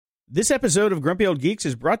This episode of Grumpy Old Geeks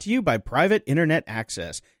is brought to you by Private Internet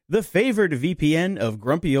Access, the favored VPN of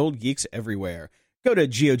grumpy old geeks everywhere. Go to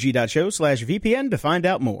gog.show/VPN to find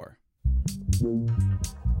out more.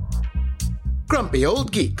 Grumpy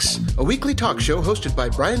Old Geeks, a weekly talk show hosted by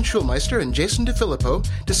Brian Schulmeister and Jason DeFilippo,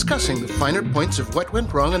 discussing the finer points of what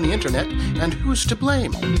went wrong on the internet and who's to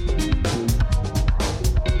blame.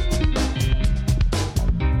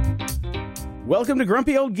 Welcome to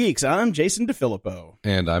Grumpy Old Geeks. I'm Jason DeFilippo.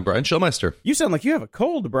 And I'm Brian Schulmeister. You sound like you have a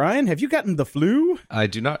cold, Brian. Have you gotten the flu? I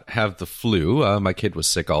do not have the flu. My kid was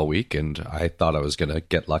sick all week, and I thought I was going to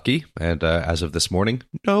get lucky. And as of this morning,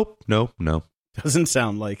 nope. Doesn't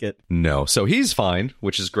sound like it. No. So he's fine,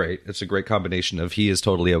 which is great. It's a great combination of he is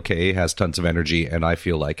totally okay, has tons of energy, and I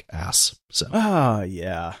feel like ass. So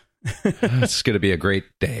yeah. It's going to be a great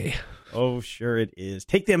day. Oh, sure it is.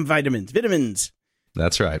 Take them vitamins.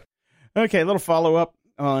 That's right. Okay, a little follow-up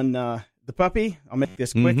on the puppy. I'll make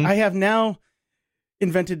this quick. I have now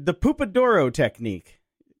invented the Poopadoro technique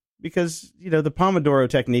because, you know, the Pomodoro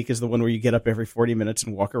technique is the one where you get up every 40 minutes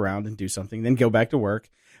and walk around and do something, then go back to work.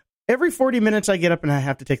 Every 40 minutes I get up and I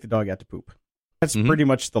have to take the dog out to poop. That's pretty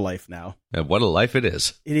much the life now. And what a life it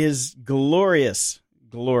is. It is glorious.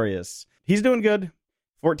 Glorious. He's doing good.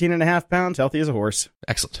 14 and a half pounds, healthy as a horse.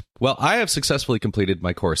 Excellent. Well, I have successfully completed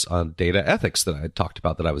my course on data ethics that I had talked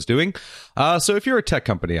about that I was doing. So if you're a tech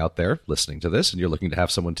company out there listening to this and you're looking to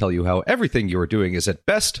have someone tell you how everything you are doing is at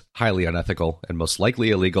best highly unethical and most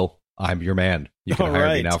likely illegal, I'm your man. You can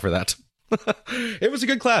hire me now for that. It was a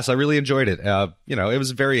good class. I really enjoyed it. It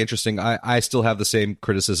was very interesting. I still have the same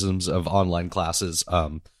criticisms of online classes.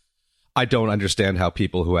 I don't understand how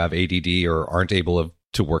people who have ADD or aren't able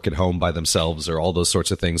to work at home by themselves or all those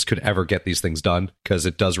sorts of things could ever get these things done, because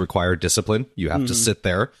it does require discipline. You have to sit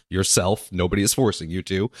there yourself. Nobody is forcing you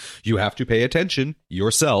to. You have to pay attention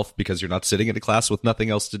yourself because you're not sitting in a class with nothing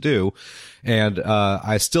else to do. And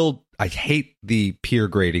I hate the peer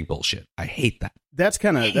grading bullshit. I hate that. That's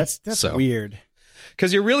kind of that's weird.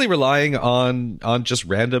 Because you're really relying on just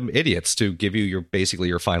random idiots to give you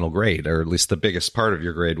your final grade, or at least the biggest part of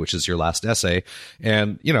your grade, which is your last essay.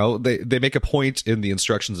 And, you know, they make a point in the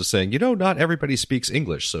instructions of saying, you know, not everybody speaks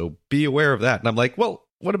English, so be aware of that. And I'm like, well,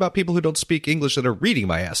 what about people who don't speak English that are reading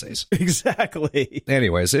my essays? Exactly.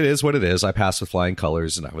 Anyways, it is what it is. I passed with flying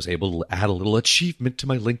colors, and I was able to add a little achievement to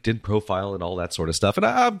my LinkedIn profile and all that sort of stuff. And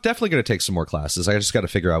I'm definitely going to take some more classes. I just got to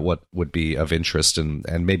figure out what would be of interest, and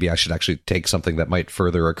maybe I should actually take something that might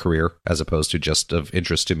further a career as opposed to just of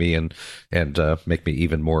interest to me and make me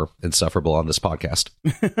even more insufferable on this podcast.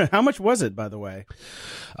 How much was it, by the way?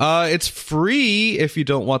 It's free if you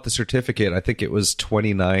don't want the certificate. I think it was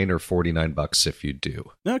 $29 or $49 if you do.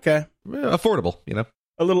 Okay. Affordable, you know.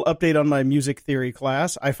 A little update on my music theory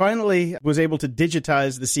class. I finally was able to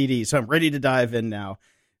digitize the CD, so I'm ready to dive in now.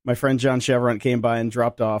 My friend John Chevron came by and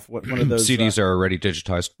dropped off one of those. CDs are already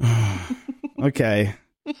digitized. Okay.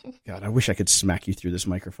 God, I wish I could smack you through this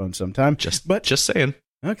microphone sometime. Just saying.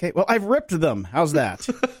 Okay. Well, I've ripped them. How's that?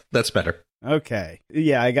 That's better. Okay.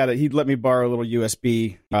 Yeah, I got it. He'd let me borrow a little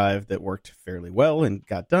USB drive that worked fairly well and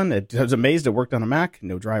got done. I was amazed it worked on a Mac.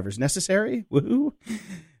 No drivers necessary. Woohoo.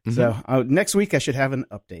 So next week I should have an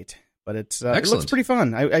update. But it looks pretty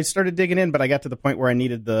fun. I started digging in, but I got to the point where I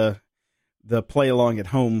needed the play along at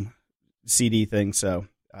home CD thing. So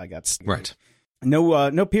I got right.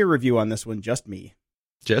 No peer review on this one, just me.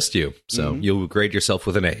 Just you. So you'll grade yourself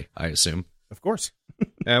with an A, I assume. Of course.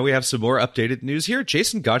 We have some more updated news here.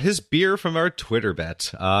 Jason got his beer from our Twitter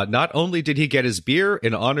bet. Not only did he get his beer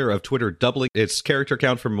in honor of Twitter doubling its character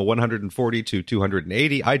count from 140 to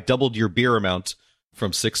 280, I doubled your beer amount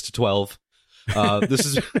from 6 to 12. This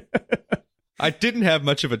is... I didn't have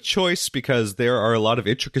much of a choice because there are a lot of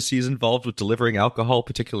intricacies involved with delivering alcohol,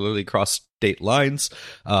 particularly across state lines.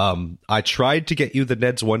 I tried to get you the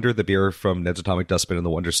Ned's Wonder, the beer from Ned's Atomic Dustbin and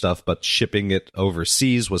the Wonder Stuff, but shipping it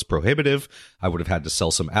overseas was prohibitive. I would have had to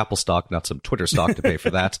sell some Apple stock, not some Twitter stock, to pay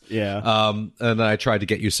for that. Yeah. And then I tried to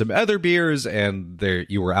get you some other beers, and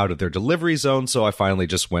you were out of their delivery zone, so I finally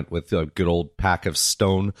just went with a good old pack of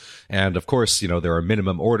Stone. And of course, you know, there are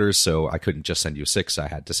minimum orders, so I couldn't just send you 6. I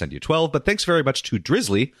had to send you 12. But thanks very much to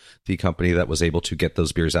Drizzly, the company that was able to get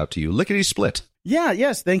those beers out to you. Lickety split. Yeah,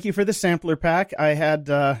 yes. Thank you for the sampler pack. I had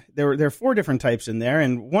there are 4 different types in there,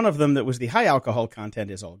 and one of them that was the high alcohol content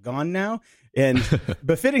is all gone now. And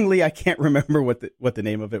befittingly, I can't remember what the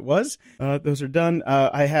name of it was. Those are done.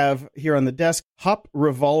 I have here on the desk Hop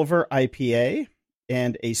Revolver IPA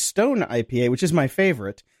and a Stone IPA, which is my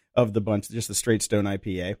favorite of the bunch, just the straight Stone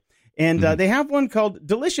IPA. And they have one called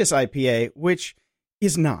Delicious IPA, which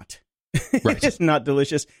is not. Right. It's not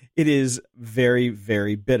delicious. It is very,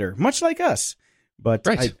 very bitter, much like us. But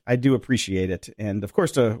Right. I do appreciate it. And of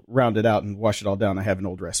course, to round it out and wash it all down, I have an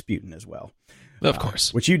old Rasputin as well. Of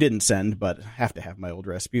course. Which you didn't send, but I have to have my old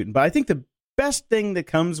Rasputin. But I think the best thing that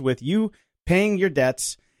comes with you paying your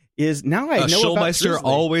debts is now I know about Schulmeister Drizzly.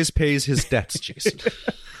 always pays his debts, Jason.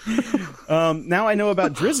 Now I know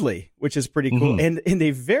about Drizzly, which is pretty cool. And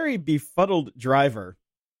a very befuddled driver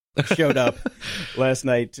showed up last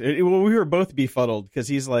night. Well, we were both befuddled because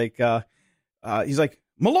he's like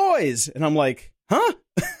Malloy's, and I'm like, huh?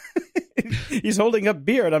 He's holding up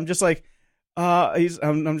beer, and I'm just like, I'm just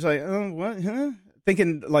like, oh, what? Huh?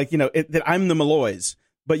 Thinking like that I'm the Malloy's,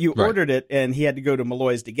 but you ordered it, and he had to go to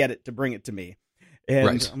Malloy's to get it to bring it to me.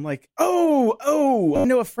 And I'm like, oh, I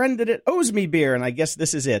know a friend that owes me beer, and I guess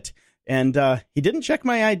this is it. And he didn't check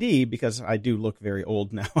my ID because I do look very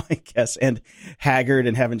old now, I guess, and haggard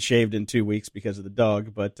and haven't shaved in 2 weeks because of the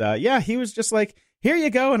dog. But he was just like, here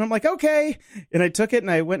you go. And I'm like, okay. And I took it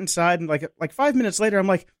and I went inside, and like 5 minutes later, I'm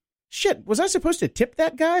like, shit, was I supposed to tip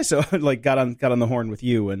that guy? So I got on the horn with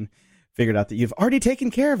you and figured out that you've already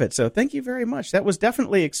taken care of it. So thank you very much. That was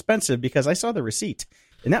definitely expensive because I saw the receipt.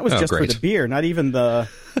 And that was just for the beer, not even the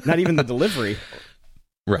delivery.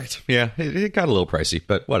 Right. Yeah, it got a little pricey,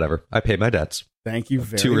 but whatever. I pay my debts. Thank you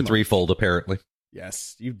very much. 2 or 3-fold, apparently.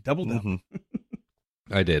 Yes, you doubled up.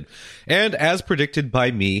 I did. And as predicted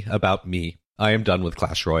by me about me, I am done with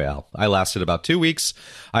Clash Royale. I lasted about 2 weeks.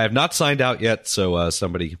 I have not signed out yet, so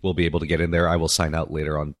somebody will be able to get in there. I will sign out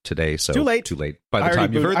later on today. So Too late. By the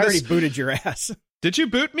time you've heard I this. already booted your ass. Did you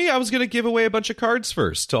boot me? I was going to give away a bunch of cards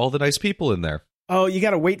first to all the nice people in there. Oh, you got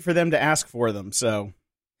to wait for them to ask for them.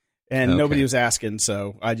 And nobody was asking,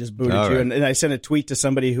 so I just booted you. Right. And I sent a tweet to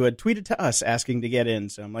somebody who had tweeted to us asking to get in.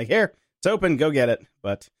 So I'm like, here, it's open, go get it.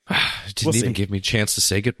 But didn't even give me a chance to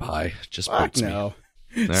say goodbye. Just boots no.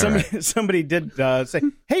 me. Somebody did say,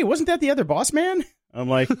 hey, wasn't that the other boss man? I'm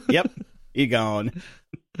like, yep, he gone.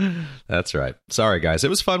 That's right. Sorry, guys. It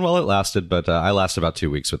was fun while it lasted, but I lasted about 2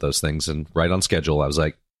 weeks with those things. And right on schedule, I was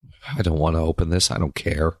like, I don't want to open this. I don't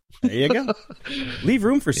care. There you go. Leave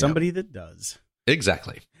room for somebody that does.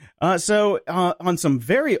 Exactly. So on some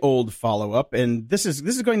very old follow-up, and this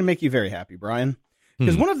is going to make you very happy, Brian,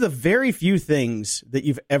 because one of the very few things that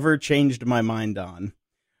you've ever changed my mind on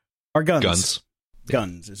are guns.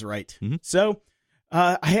 Guns is right. Mm-hmm. So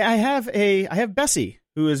I have Bessie,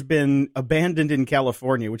 who has been abandoned in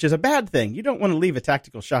California, which is a bad thing. You don't want to leave a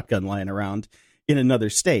tactical shotgun lying around in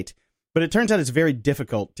another state. But it turns out it's very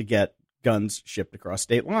difficult to get guns shipped across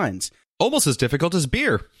state lines. Almost as difficult as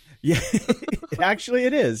beer. Yeah, actually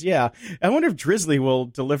it is. Yeah. I wonder if Drizzly will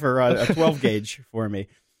deliver a 12 gauge for me.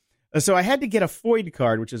 So I had to get a FOID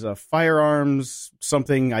card, which is a firearms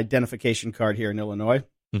something identification card here in Illinois,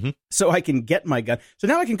 so I can get my gun. So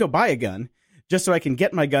now I can go buy a gun just so I can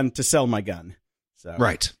get my gun to sell my gun. So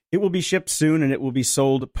right. It will be shipped soon, and it will be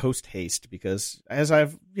sold post haste because, as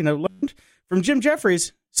I've learned from Jim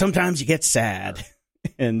Jeffries, sometimes you get sad.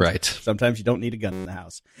 And sometimes you don't need a gun in the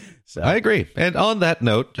house. So I agree. And on that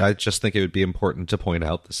note, I just think it would be important to point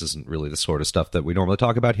out this isn't really the sort of stuff that we normally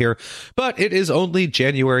talk about here, but it is only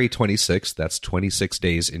January 26th. That's 26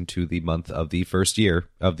 days into the month of the first year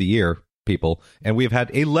of the year, people. And we've had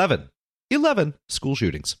 11 school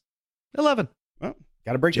shootings. 11. Well,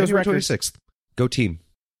 got to break January those records. 26th. Go team.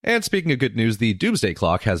 And speaking of good news, the doomsday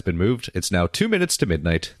clock has been moved. It's now 2 minutes to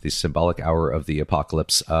midnight, the symbolic hour of the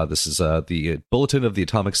apocalypse. This is the bulletin of the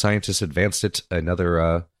atomic scientists advanced it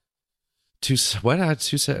another 30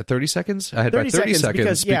 seconds? I had about 30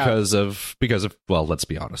 seconds because of well, let's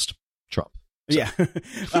be honest, Trump. So. Yeah.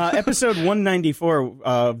 Episode 194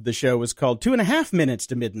 of the show was called 2.5 minutes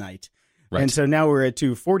to midnight. Right. And so now we're at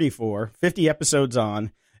 2:44, 50 episodes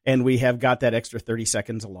on, and we have got that extra 30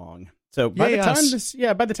 seconds along. So by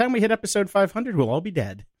the time we hit episode 500, we'll all be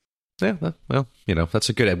dead. Yeah, well, that's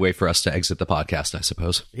a good way for us to exit the podcast, I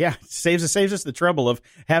suppose. Yeah, saves us the trouble of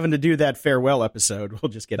having to do that farewell episode. We'll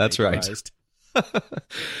just get vaporized. Right.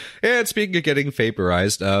 And speaking of getting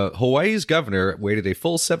vaporized, Hawaii's governor waited a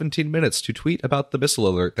full 17 minutes to tweet about the missile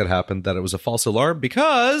alert that happened, that it was a false alarm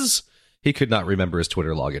because he could not remember his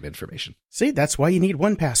Twitter login information. See, that's why you need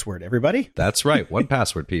 1Password, everybody. That's right,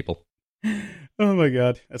 1Password, people. Oh my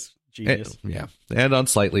God, that's genius. And on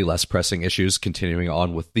slightly less pressing issues, continuing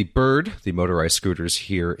on with the Bird, the motorized scooters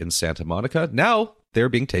here in Santa Monica. Now they're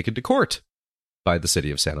being taken to court by the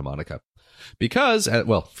city of Santa Monica. Because,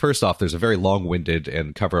 first off, there's a very long-winded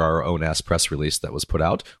and cover-our-own-ass press release that was put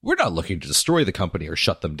out. We're not looking to destroy the company or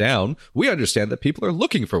shut them down. We understand that people are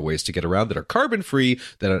looking for ways to get around that are carbon-free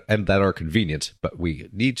and that are convenient. But we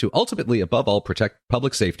need to ultimately, above all, protect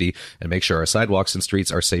public safety and make sure our sidewalks and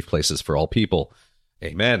streets are safe places for all people.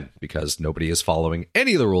 Amen, because nobody is following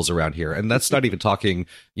any of the rules around here. And that's not even talking,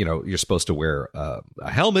 you're supposed to wear a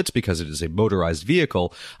helmet because it is a motorized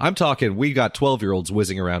vehicle. I'm talking we got 12-year-olds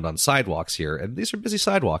whizzing around on sidewalks here, and these are busy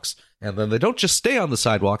sidewalks. And then they don't just stay on the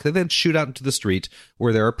sidewalk, they then shoot out into the street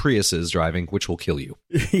where there are Priuses driving, which will kill you.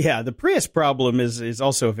 Yeah, the Prius problem is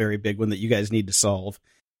also a very big one that you guys need to solve.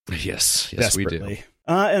 Yes, we do.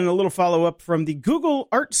 And a little follow-up from the Google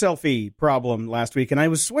art selfie problem last week. And I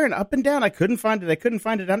was swearing up and down, I couldn't find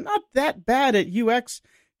it. I'm not that bad at UX,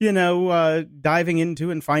 diving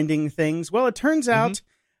into and finding things. Well, it turns out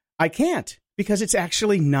I can't, because it's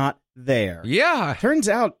actually not there. Yeah. Turns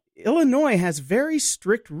out Illinois has very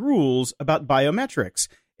strict rules about biometrics.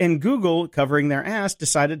 And Google, covering their ass,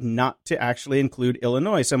 decided not to actually include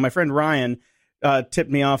Illinois. So my friend Ryan tipped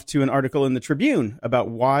me off to an article in the Tribune about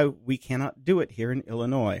why we cannot do it here in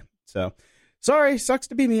Illinois. So, sorry, sucks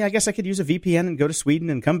to be me. I guess I could use a VPN and go to Sweden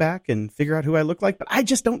and come back and figure out who I look like, but I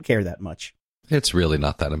just don't care that much. It's really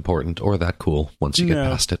not that important or that cool once you get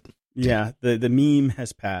past it. Yeah, the meme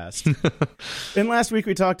has passed. And last week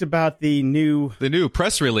we talked about the new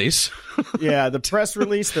press release. Yeah, the press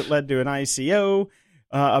release that led to an ICO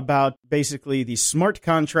about basically the smart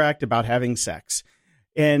contract about having sex.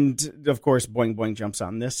 And, of course, Boing Boing jumps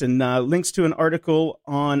on this and links to an article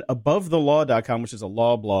on AboveTheLaw.com, which is a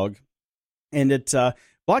law blog. And it's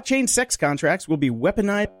blockchain sex contracts will be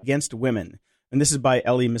weaponized against women. And this is by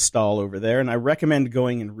Ellie Mistal over there. And I recommend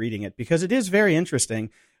going and reading it because it is very interesting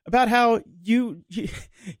about how you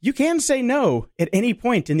can say no at any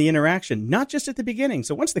point in the interaction, not just at the beginning.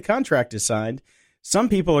 So once the contract is signed, some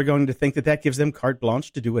people are going to think that gives them carte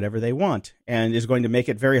blanche to do whatever they want and is going to make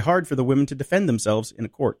it very hard for the women to defend themselves in a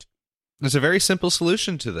court. There's a very simple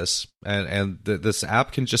solution to this, and this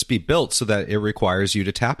app can just be built so that it requires you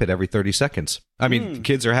to tap it every 30 seconds. I mean,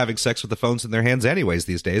 kids are having sex with the phones in their hands anyways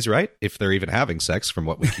these days, right? If they're even having sex, from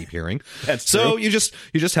what we keep hearing. That's so true. you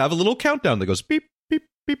just have a little countdown that goes beep, beep,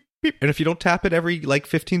 beep, beep. And if you don't tap it every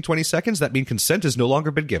 15, 20 seconds, that means consent has no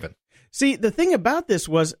longer been given. See, the thing about this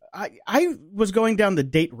was I was going down the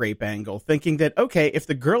date rape angle, thinking that, okay, if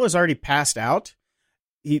the girl is already passed out,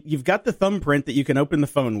 you've got the thumbprint that you can open the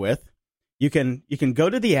phone with. You can go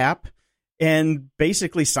to the app and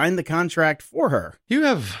basically sign the contract for her. You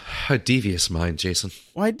have a devious mind, Jason.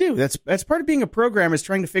 Well, I do. That's part of being a programmer, is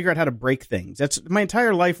trying to figure out how to break things. That's my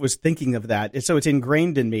entire life was thinking of that. And so it's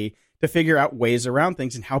ingrained in me to figure out ways around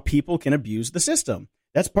things and how people can abuse the system.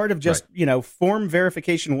 That's part of just, form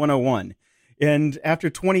verification 101. And after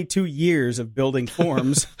 22 years of building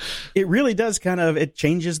forms, it really does it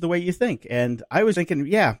changes the way you think. And I was thinking,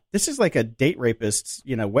 this is like a date rapist's,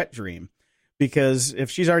 wet dream. Because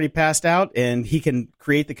if she's already passed out and he can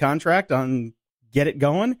create the contract on get it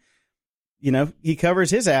going, he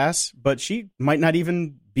covers his ass, but she might not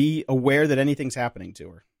even be aware that anything's happening to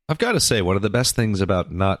her. I've got to say, one of the best things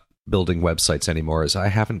about not building websites anymore is I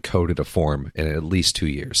haven't coded a form in at least 2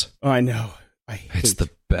 years. Oh, I know. It's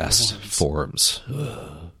the best forms.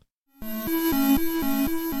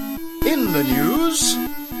 In the news...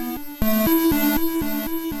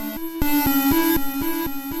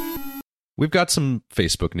 We've got some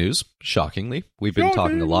Facebook news, shockingly. We've been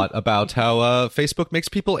talking a lot about how Facebook makes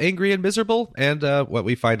people angry and miserable, and what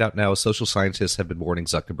we find out now is social scientists have been warning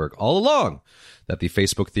Zuckerberg all along that the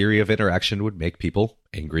Facebook theory of interaction would make people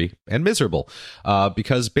angry and miserable.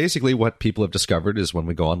 Because basically what people have discovered is when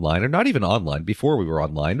we go online, or not even online, before we were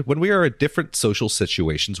online, when we are in different social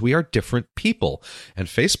situations, we are different people. And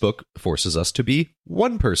Facebook forces us to be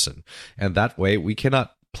one person. And that way we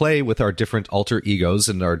cannot play with our different alter egos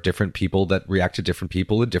and our different people that react to different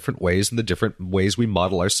people in different ways, and the different ways we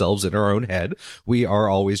model ourselves in our own head. We are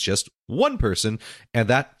always just one person, and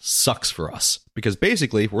that sucks for us because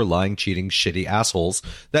basically we're lying, cheating, shitty assholes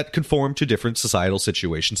that conform to different societal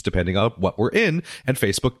situations depending on what we're in, and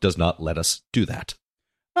Facebook does not let us do that.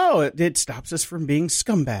 Oh, it stops us from being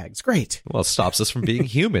scumbags. Great. Well, it stops us from being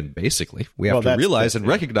human, basically. We have to realize and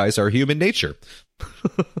recognize our human nature.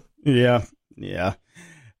 Yeah.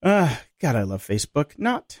 God, I love Facebook.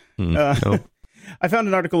 No. I found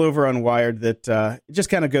an article over on Wired that just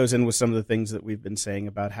kind of goes in with some of the things that we've been saying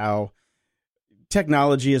about how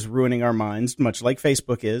technology is ruining our minds, much like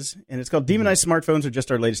Facebook is. And it's called Demonized Smartphones Are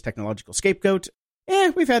Just Our Latest Technological Scapegoat.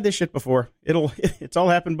 We've had this shit before. It's all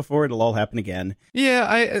happened before. It'll all happen again.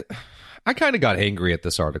 Yeah, I kind of got angry at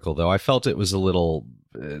this article, though. I felt it was a little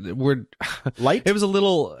light. It was a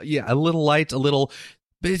little light,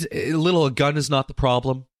 a gun is not the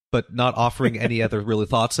problem, but not offering any other really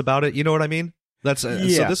thoughts about it. You know what I mean? So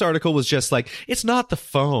this article was just like, it's not the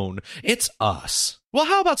phone, it's us. Well,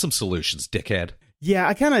 how about some solutions, dickhead? Yeah,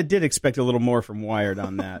 I kind of did expect a little more from Wired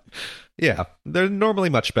on that. Yeah, they're normally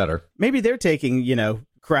much better. Maybe they're taking,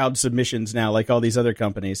 crowd submissions now, like all these other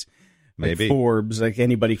companies. Maybe. Like Forbes, like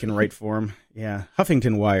anybody can write for them. Yeah,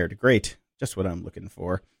 Huffington Wired, great. Just what I'm looking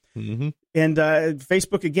for. Mm-hmm. And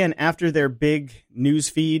Facebook, again, after their big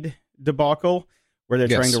newsfeed debacle, where they're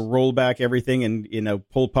trying to roll back everything and,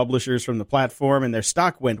 pull publishers from the platform, and their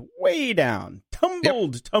stock went way down,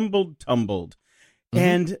 tumbled. Mm-hmm.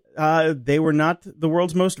 And they were not the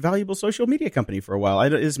world's most valuable social media company for a while.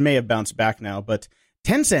 This may have bounced back now, but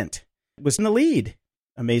Tencent was in the lead,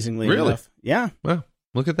 amazingly enough. Yeah. Well,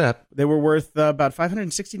 look at that. They were worth about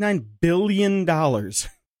 $569 billion with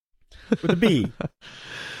a B.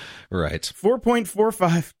 Right.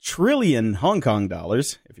 4.45 trillion Hong Kong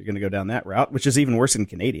dollars, if you're going to go down that route, which is even worse than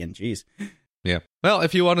Canadian. Jeez. Yeah. Well,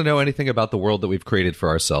 if you want to know anything about the world that we've created for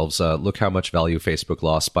ourselves, look how much value Facebook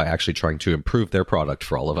lost by actually trying to improve their product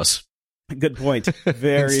for all of us. Good point.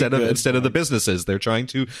 Very instead of the businesses, they're trying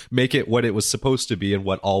to make it what it was supposed to be and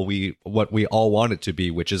what we all want it to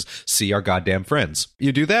be, which is see our goddamn friends.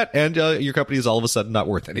 You do that, and your company is all of a sudden not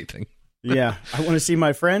worth anything. Yeah, I want to see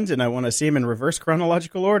my friends, and I want to see them in reverse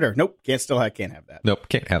chronological order. Nope, can't have that. Nope,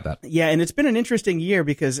 can't have that. Yeah, and it's been an interesting year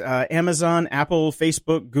because Amazon, Apple,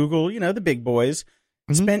 Facebook, Google, the big boys,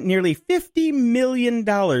 spent nearly $50 million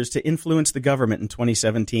to influence the government in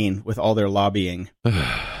 2017 with all their lobbying.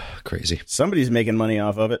 Crazy. Somebody's making money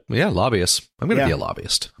off of it. Yeah, lobbyists. I'm going to be a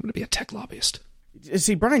lobbyist. I'm going to be a tech lobbyist.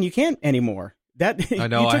 See, Brian, you can't anymore. I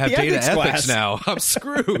know. I have data ethics now. I'm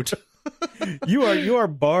screwed. You are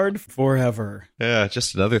barred forever. Yeah,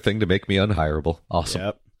 just another thing to make me unhireable. Awesome.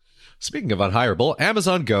 Yep. Speaking of unhireable,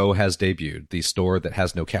 Amazon Go has debuted, the store that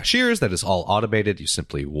has no cashiers, that is all automated. You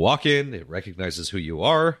simply walk in, it recognizes who you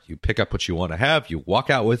are, you pick up what you want to have, you walk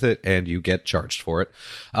out with it, and you get charged for it.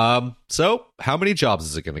 So how many jobs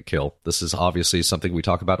is it going to kill? This is obviously something we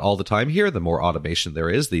talk about all the time here. The more automation there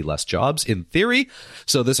is, the less jobs, in theory.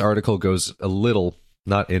 So this article goes a little...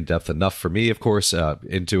 not in-depth enough for me, of course,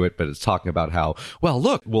 into it, but it's talking about how, well,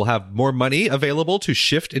 look, we'll have more money available to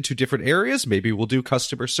shift into different areas. Maybe we'll do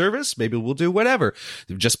customer service. Maybe we'll do whatever.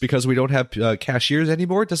 Just because we don't have cashiers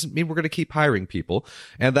anymore doesn't mean we're going to keep hiring people.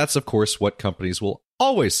 And that's, of course, what companies will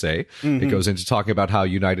always say. Mm-hmm. It goes into talking about how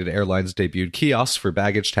United Airlines debuted kiosks for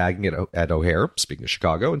baggage tagging at O'Hare, speaking of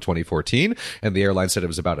Chicago, in 2014. And the airline said it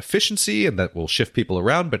was about efficiency and that will shift people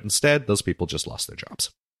around. But instead, those people just lost their jobs.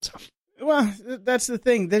 So... Well, that's the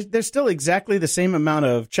thing. There's still exactly the same amount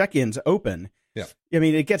of check-ins open. Yeah. I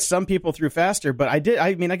mean, it gets some people through faster, but I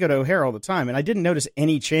go to O'Hare all the time, and I didn't notice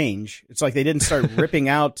any change. It's like they didn't start ripping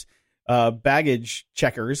out baggage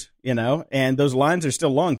checkers, and those lines are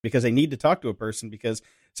still long because they need to talk to a person because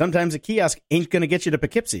sometimes a kiosk ain't going to get you to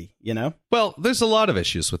Poughkeepsie, Well, there's a lot of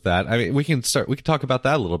issues with that. I mean, we can talk about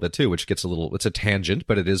that a little bit too, which gets it's a tangent,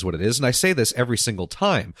 but it is what it is. And I say this every single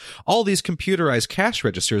time. All these computerized cash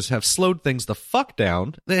registers have slowed things the fuck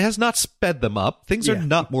down. It has not sped them up. Things are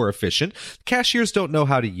not more efficient. Cashiers don't know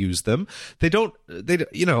how to use them.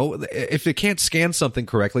 If they can't scan something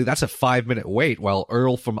correctly, that's a 5-minute wait while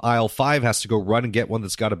Earl from aisle 5 has to go run and get one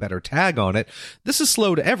that's got a better tag on it. This has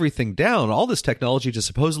slowed everything down. All this technology to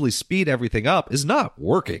supposedly speed everything up is not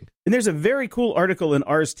working. And there's a very cool article in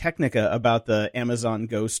Ars Technica about the Amazon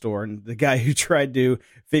Go store and the guy who tried to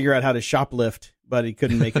figure out how to shoplift, but he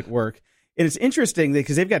couldn't make it work. And it's interesting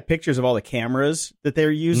because they've got pictures of all the cameras that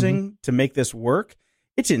they're using to make this work.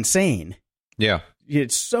 It's insane. Yeah.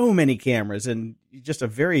 It's so many cameras and just a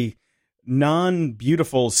very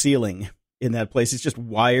non-beautiful ceiling in that place. It's just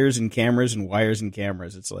wires and cameras and wires and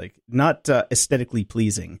cameras. It's like not aesthetically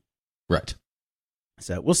pleasing. Right.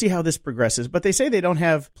 So we'll see how this progresses. But they say they don't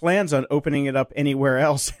have plans on opening it up anywhere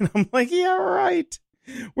else. And I'm like, yeah, right.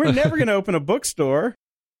 We're never going to open a bookstore.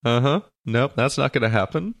 Uh-huh. Nope, that's not going to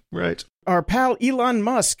happen. Right. Our pal Elon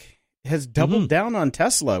Musk has doubled down on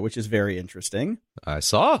Tesla, which is very interesting. I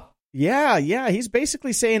saw. Yeah. He's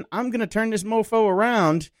basically saying, I'm going to turn this mofo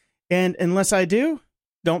around. And unless I do,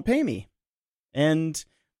 don't pay me. And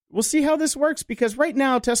we'll see how this works, because right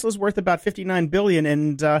now Tesla's worth about $59 billion,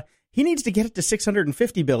 and he needs to get it to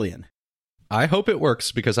 $650 billion. I hope it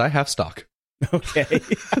works because I have stock. Okay.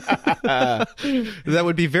 That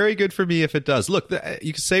would be very good for me if it does. Look,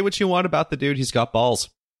 you can say what you want about the dude. He's got balls.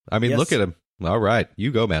 I mean, Look at him. All right.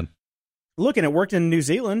 You go, man. Look, and it worked in New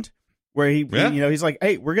Zealand where he's like,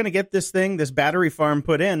 hey, we're going to get this battery farm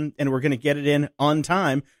put in, and we're going to get it in on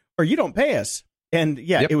time, or you don't pay us. And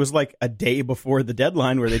It was like a day before the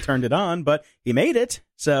deadline where they turned it on, but he made it.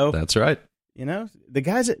 So that's right. the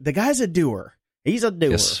guy's a doer. He's a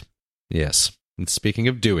doer. Yes. And speaking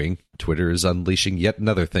of doing, Twitter is unleashing yet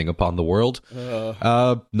another thing upon the world.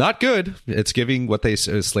 Not good. It's giving what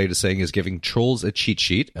Slate is saying is giving trolls a cheat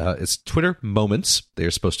sheet. It's Twitter Moments. They're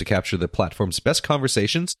supposed to capture the platform's best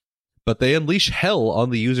conversations, but they unleash hell on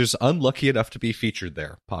the users unlucky enough to be featured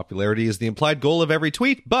there. Popularity is the implied goal of every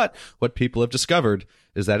tweet, but what people have discovered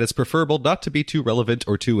is that it's preferable not to be too relevant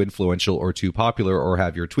or too influential or too popular or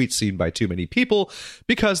have your tweets seen by too many people,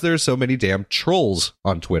 because there's so many damn trolls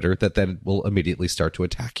on Twitter that then will immediately start to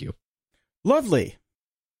attack you. Lovely.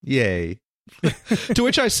 Yay. To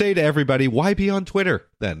which I say to everybody, why be on Twitter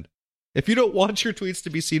then? If you don't want your tweets to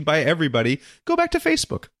be seen by everybody, go back to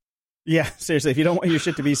Facebook. Yeah, seriously, if you don't want your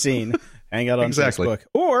shit to be seen, hang out on Exactly. Facebook.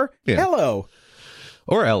 Or Hello.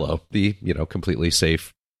 Or Ello, the, completely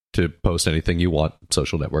safe to post anything you want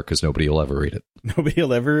social network, because nobody will ever read it. Nobody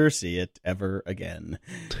will ever see it ever again.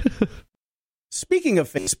 Speaking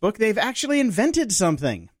of Facebook, they've actually invented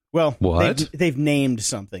something. Well, what? They've named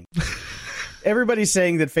something. Everybody's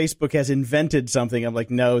saying that Facebook has invented something. I'm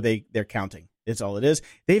like, no, they're counting. It's all it is.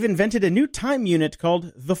 They've invented a new time unit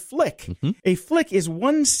called the flick. Mm-hmm. A flick is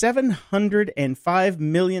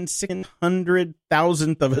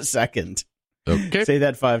 1/705,600,000th of a second. Okay. Say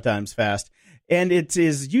that 5 times fast. And it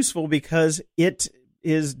is useful because it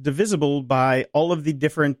is divisible by all of the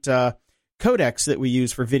different codecs that we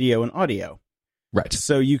use for video and audio. Right.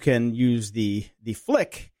 So you can use the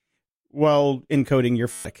flick while encoding your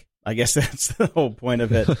flick. I guess that's the whole point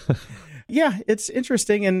of it. Yeah, it's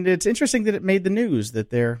interesting, and it's interesting that it made the news,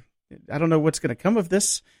 that I don't know what's going to come of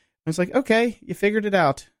this. I was like, okay, you figured it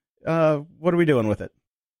out. What are we doing with it?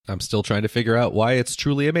 I'm still trying to figure out why it's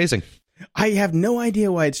truly amazing. I have no idea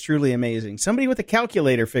why it's truly amazing. Somebody with a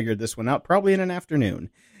calculator figured this one out, probably in an afternoon.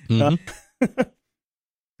 Mm-hmm.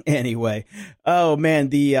 Anyway, oh man,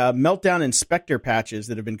 the Meltdown Inspector patches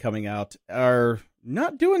that have been coming out are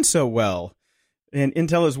not doing so well. And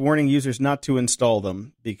Intel is warning users not to install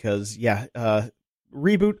them because, reboot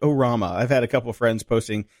Orama. I've had a couple of friends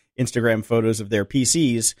posting Instagram photos of their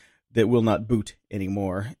PCs that will not boot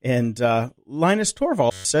anymore. And Linus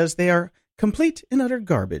Torvald says they are complete and utter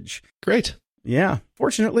garbage. Great. Yeah.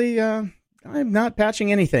 Fortunately, I'm not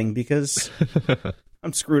patching anything because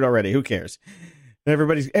I'm screwed already. Who cares?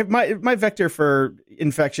 My vector for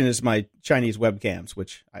infection is my Chinese webcams,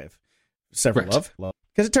 which I have several of.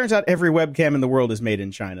 Because it turns out every webcam in the world is made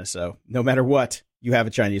in China, so no matter what, you have a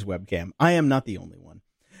Chinese webcam. I am not the only one.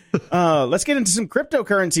 Let's get into some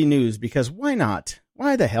cryptocurrency news, because why not?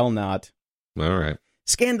 Why the hell not? All right.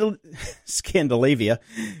 Scandinavia.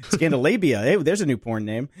 Hey, there's a new porn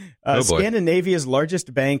name. Oh boy. Scandinavia's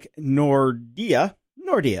largest bank, Nordea.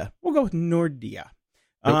 We'll go with Nordea.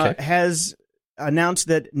 Okay. Has announced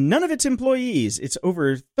that none of its employees, it's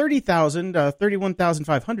over 30,000,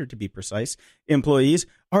 31,500 to be precise, employees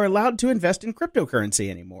are allowed to invest in cryptocurrency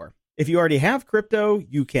anymore. If you already have crypto,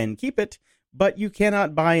 you can keep it, but you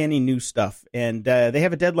cannot buy any new stuff. And they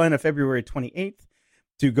have a deadline of February 28th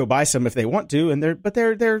to go buy some if they want to. And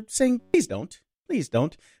they're saying, please don't,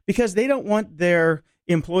 because they don't want their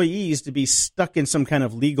employees to be stuck in some kind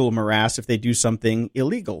of legal morass if they do something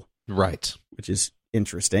illegal. Right. Which is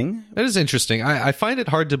interesting. That is interesting. I find it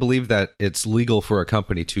hard to believe that it's legal for a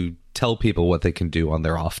company to tell people what they can do on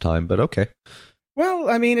their off time, but okay. Well,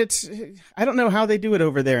 I mean, I don't know how they do it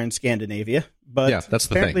over there in Scandinavia, but yeah, that's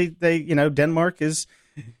the apparently thing. Denmark it's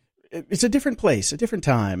a different place, a different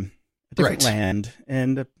time, a different land,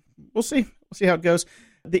 and we'll see how it goes.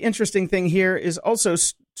 The interesting thing here is also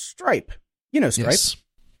Stripe. You know Stripe.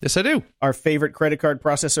 Yes, I do. Our favorite credit card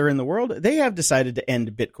processor in the world. They have decided to end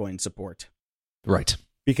Bitcoin support. Right.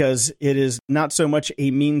 Because it is not so much a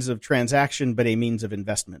means of transaction, but a means of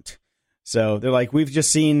investment. So they're like, we've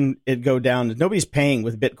just seen it go down. Nobody's paying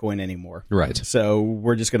with Bitcoin anymore. Right. So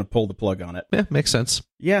we're just going to pull the plug on it. Yeah, makes sense.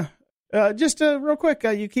 Yeah. Just real quick,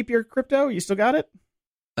 you keep your crypto? You still got it?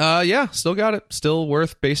 Yeah, still got it. Still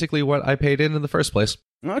worth basically what I paid in the first place.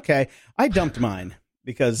 Okay. I dumped mine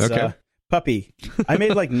because puppy. I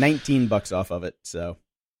made like $19 off of it. So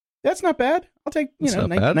that's not bad. I'll take,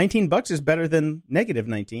 $19 is better than negative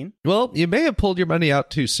 19. Well, you may have pulled your money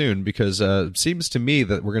out too soon, because it seems to me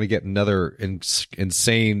that we're going to get another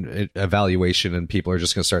insane evaluation and people are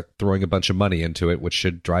just going to start throwing a bunch of money into it, which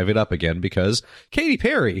should drive it up again, because Katy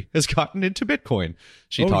Perry has gotten into Bitcoin.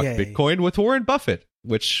 She talked Bitcoin with Warren Buffett,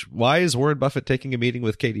 which, why is Warren Buffett taking a meeting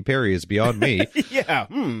with Katy Perry is beyond me. Yeah.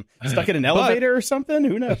 Stuck in an elevator or something?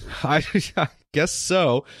 Who knows? I guess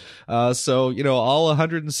so. All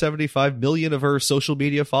 175 million of her social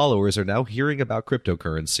media followers are now hearing about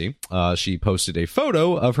cryptocurrency. She posted a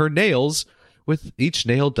photo of her nails, with each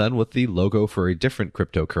nail done with the logo for a different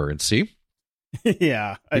cryptocurrency.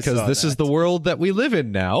 Yeah, because this is the world that we live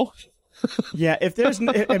in now. Yeah, if there's,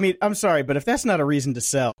 I mean, I'm sorry, but if that's not a reason to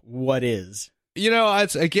sell, what is?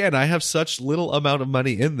 It's again, I have such little amount of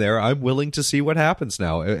money in there. I'm willing to see what happens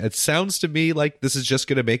now. It sounds to me like this is just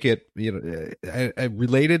going to make it, a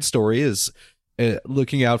related story is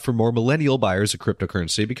looking out for more millennial buyers of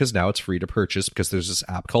cryptocurrency, because now it's free to purchase because there's this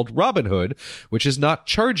app called Robinhood, which is not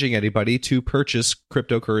charging anybody to purchase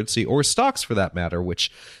cryptocurrency or stocks for that matter, which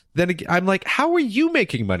then I'm like, how are you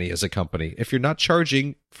making money as a company if you're not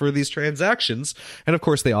charging for these transactions? And of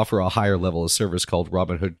course, they offer a higher level of service called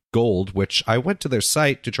Robinhood Gold, which I went to their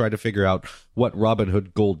site to try to figure out what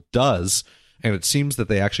Robinhood Gold does. And it seems that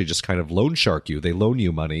they actually just kind of loan shark you. They loan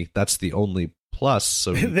you money. That's the only plus.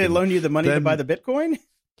 So they loan you the money to buy the Bitcoin?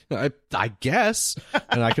 I guess.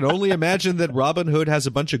 And I can only imagine that Robinhood has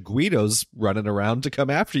a bunch of Guidos running around to come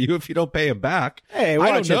after you if you don't pay them back. Hey,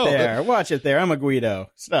 watch it there. Watch it there. I'm a Guido.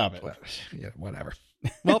 Stop it. Well, yeah, whatever.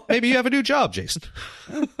 Well, maybe you have a new job, Jason.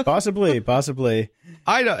 Possibly.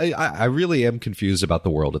 I really am confused about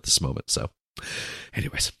the world at this moment. So,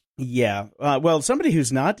 anyways. Yeah. Well, somebody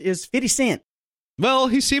who's not is 50 Cent. Well,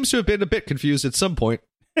 he seems to have been a bit confused at some point.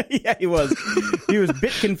 Yeah, he was. He was a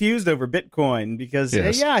bit confused over Bitcoin because,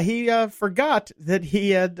 yes. He forgot that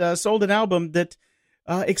he had sold an album that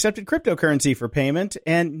accepted cryptocurrency for payment,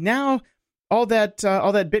 and now all that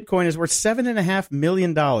Bitcoin is worth $7.5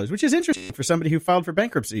 million, which is interesting for somebody who filed for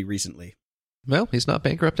bankruptcy recently. Well, he's not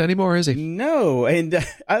bankrupt anymore, is he? No, and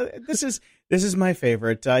this is my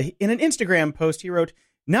favorite. In an Instagram post, he wrote,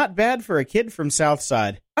 "Not bad for a kid from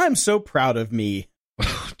Southside. I'm so proud of me."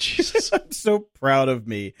 Oh, Jesus. I'm so proud of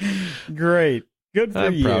me. Great. Good for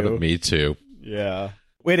you. I'm proud of me, too. Yeah.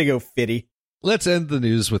 Way to go, Fitty. Let's end the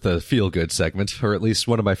news with a feel-good segment, or at least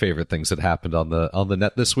one of my favorite things that happened on the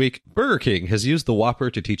net this week. Burger King has used the Whopper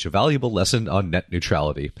to teach a valuable lesson on net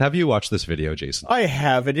neutrality. Have you watched this video, Jason? I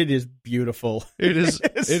have, and it is beautiful. It is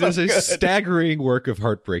a staggering work of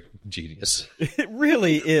heartbreaking genius. It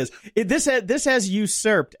really is. This has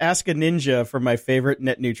usurped Ask a Ninja for my favorite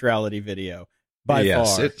net neutrality video. By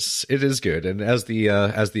far. It is good. And as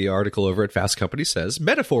the article over at Fast Company says,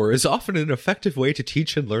 metaphor is often an effective way to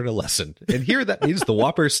teach and learn a lesson. And here that means the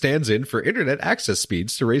Whopper stands in for internet access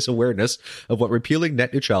speeds to raise awareness of what repealing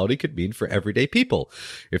net neutrality could mean for everyday people.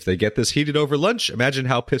 If they get this heated over lunch, imagine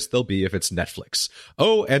how pissed they'll be if it's Netflix.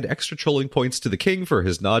 Oh, and extra trolling points to the king for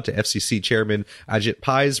his nod to FCC chairman Ajit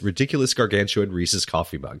Pai's ridiculous gargantuan Reese's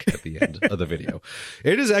coffee mug at the end of the video.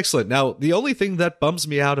 It is excellent. Now, the only thing that bums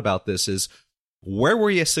me out about this is, where were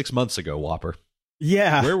you 6 months ago, Whopper?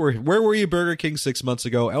 Yeah. Where were you, Burger King, 6 months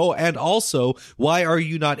ago? Oh, and also, why are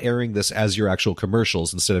you not airing this as your actual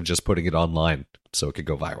commercials instead of just putting it online so it could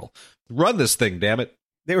go viral? Run this thing, damn it.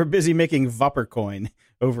 They were busy making Voppercoin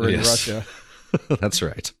over in Russia. That's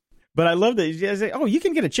right. But I love that you say, oh, you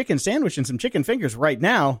can get a chicken sandwich and some chicken fingers right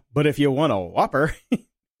now, but if you want a Whopper.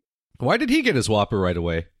 Why did he get his Whopper right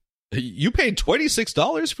away? You paid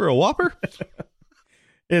 $26 for a Whopper?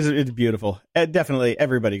 It's beautiful. Definitely,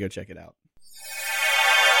 everybody go check it out.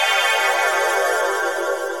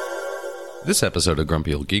 This episode of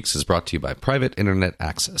Grumpy Old Geeks is brought to you by Private Internet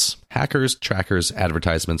Access. Hackers, trackers,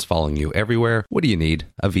 advertisements following you everywhere. What do you need?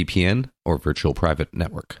 A VPN or virtual private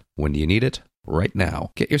network? When do you need it? Right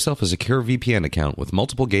now. Get yourself a secure VPN account with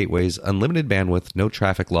multiple gateways, unlimited bandwidth, no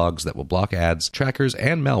traffic logs that will block ads, trackers,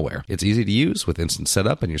 and malware. It's easy to use with instant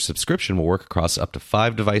setup, and your subscription will work across up to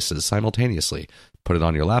 5 devices simultaneously. Put it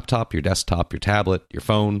on your laptop, your desktop, your tablet, your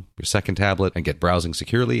phone, your second tablet, and get browsing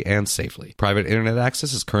securely and safely. Private Internet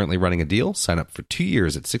Access is currently running a deal. Sign up for 2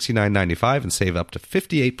 years at $69.95 and save up to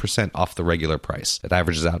 58% off the regular price. It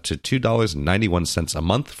averages out to $2.91 a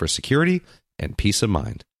month for security and peace of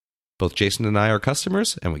mind. Both Jason and I are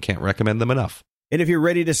customers, and we can't recommend them enough. And if you're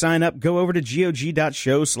ready to sign up, go over to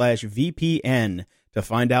gog.show/VPN to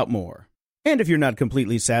find out more. And if you're not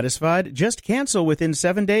completely satisfied, just cancel within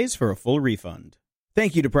 7 days for a full refund.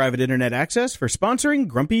 Thank you to Private Internet Access for sponsoring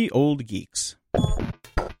Grumpy Old Geeks.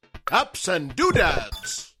 Ups and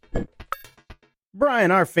doodads. Brian,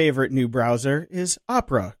 our favorite new browser is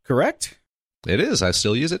Opera, correct? It is. I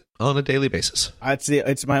still use it on a daily basis.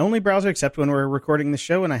 It's my only browser except when we're recording the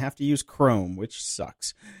show and I have to use Chrome, which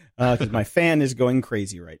sucks because my fan is going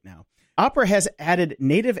crazy right now. Opera has added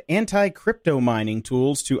native anti-crypto mining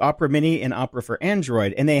tools to Opera Mini and Opera for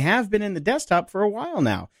Android, and they have been in the desktop for a while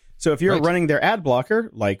now. So if you're running their ad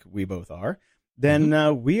blocker, like we both are,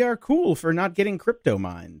 then we are cool for not getting crypto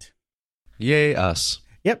mined. Yay, us.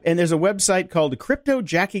 Yep, and there's a website called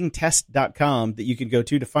cryptojackingtest.com that you can go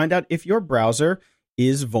to find out if your browser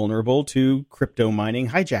is vulnerable to crypto mining,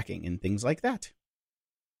 hijacking, and things like that.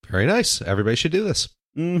 Very nice. Everybody should do this.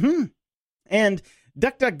 Mm-hmm. And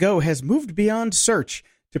DuckDuckGo has moved beyond search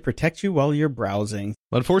to protect you while you're browsing.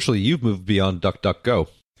 Unfortunately, you've moved beyond DuckDuckGo.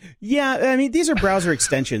 Yeah, I mean, these are browser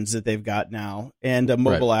extensions that they've got now, and a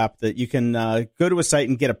mobile app that you can go to a site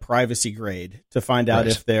and get a privacy grade to find out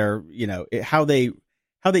if they're, how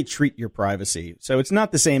they treat your privacy. So it's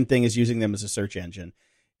not the same thing as using them as a search engine.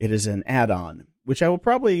 It is an add-on, which I will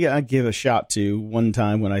probably give a shot to one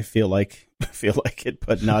time when I feel like it,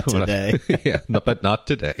 but not today. But not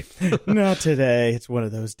today. Not today. It's one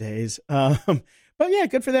of those days. But yeah,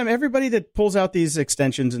 good for them. Everybody that pulls out these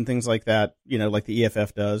extensions and things like that, like the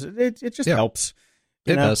EFF does, it just helps.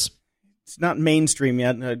 It does. It's not mainstream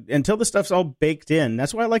yet until the stuff's all baked in.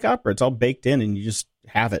 That's why I like Opera. It's all baked in and you just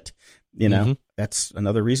have it. That's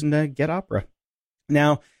another reason to get Opera.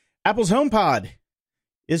 Now, Apple's HomePod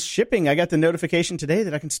is shipping. I got the notification today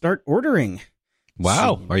that I can start ordering.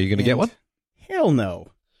 Wow. Are you going to get one? Hell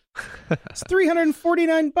no. It's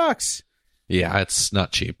 $349. Yeah, it's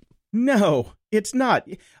not cheap. No, it's not.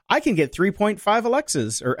 I can get 3.5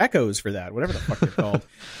 Alexas or Echoes for that, whatever the fuck they're called.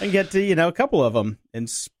 I can get to, a couple of them and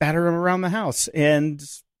spatter them around the house. And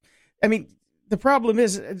I mean, the problem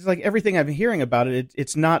is, it's like everything I'm hearing about it,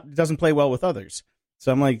 it doesn't play well with others. So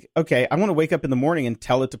I'm like, okay, I want to wake up in the morning and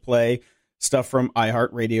tell it to play stuff from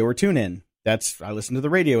iHeartRadio or TuneIn. I listen to the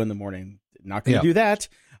radio in the morning. Not going to do that.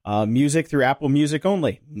 Music through Apple Music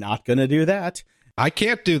only. Not going to do that. I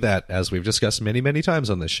can't do that, as we've discussed many, many times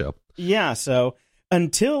on this show. Yeah, so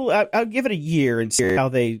until I'll give it a year and see how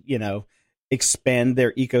they, expand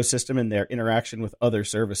their ecosystem and their interaction with other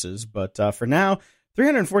services. But for now,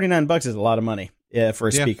 $349 is a lot of money for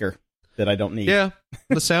a speaker that I don't need. Yeah,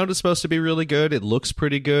 the sound is supposed to be really good. It looks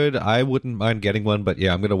pretty good. I wouldn't mind getting one, but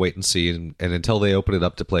yeah, I'm going to wait and see. And until they open it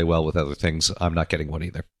up to play well with other things, I'm not getting one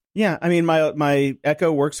either. Yeah, I mean, my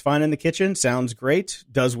Echo works fine in the kitchen, sounds great,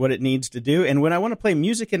 does what it needs to do. And when I want to play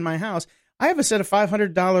music in my house, I have a set of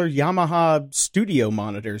 $500 Yamaha studio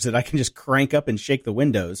monitors that I can just crank up and shake the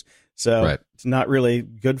windows. So It's not really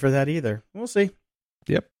good for that either. We'll see.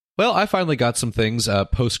 Yep. Well, I finally got some things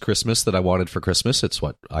post-Christmas that I wanted for Christmas. It's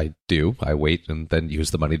what I do. I wait and then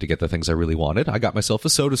use the money to get the things I really wanted. I got myself a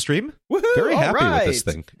SodaStream. Woohoo! Very happy with this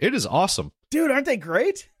thing. It is awesome. Dude, aren't they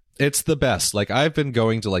great? It's the best. Like, I've been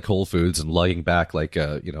going to like Whole Foods and lugging back like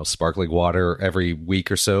sparkling water every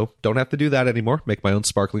week or so. Don't have to do that anymore. Make my own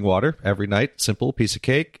sparkling water every night. Simple piece of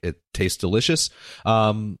cake. It tastes delicious.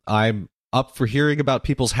 I'm up for hearing about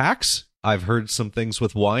people's hacks. I've heard some things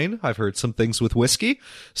with wine. I've heard some things with whiskey.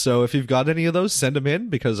 So if you've got any of those, send them in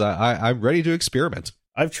because I'm ready to experiment.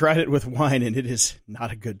 I've tried it with wine and it is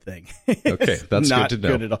not a good thing. Okay, that's not good to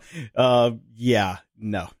know. Good at all.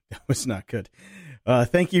 No, that was not good.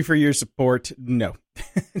 Thank you for your support. No,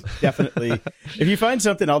 definitely. If you find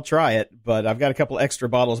something, I'll try it. But I've got a couple extra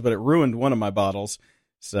bottles, but it ruined one of my bottles.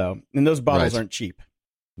 And those bottles aren't cheap.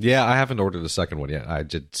 Yeah, I haven't ordered a second one yet. I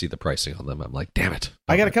did see the pricing on them. I'm like, damn it.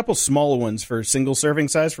 I got a couple smaller ones for single serving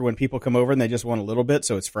size for when people come over and they just want a little bit,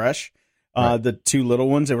 so it's fresh. The two little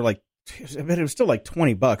ones, they were like, I bet it was still like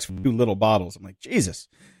 $20 for two little bottles. I'm like, Jesus.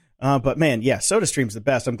 But man, yeah, SodaStream's the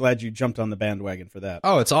best. I'm glad you jumped on the bandwagon for that.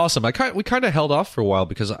 Oh, it's awesome. We kind of held off for a while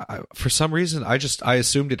because for some reason I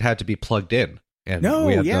assumed it had to be plugged in. And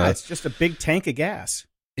it's just a big tank of gas.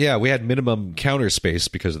 Yeah, we had minimum counter space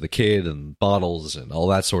because of the kid and bottles and all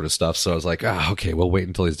that sort of stuff. So I was like, okay, we'll wait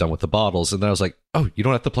until he's done with the bottles. And then I was like, oh, you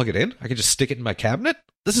don't have to plug it in? I can just stick it in my cabinet?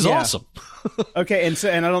 This is awesome. Okay,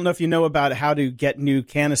 and I don't know if you know about how to get new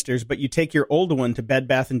canisters, but you take your old one to Bed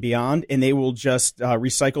Bath & Beyond, and they will just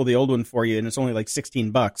recycle the old one for you, and it's only like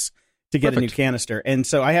 $16 to get a new canister. And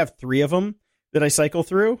so I have 3 of them that I cycle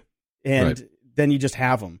through, and then you just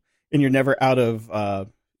have them, and you're never out of...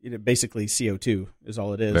 basically CO2 is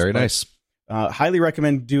all it is. Very nice. Highly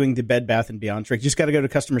recommend doing the Bed Bath & Beyond trick. You just got to go to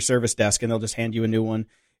customer service desk and they'll just hand you a new one,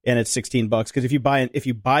 and it's $16 because if you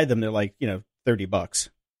buy them, they're like $30.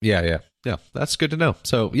 Yeah. That's good to know.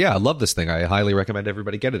 So yeah, I love this thing. I highly recommend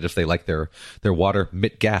everybody get it if they like their water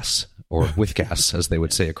mit gas, or with gas, as they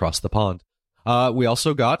would say across the pond. We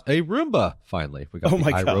also got a Roomba, finally. We got the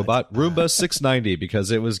iRobot Roomba 690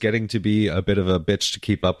 because it was getting to be a bit of a bitch to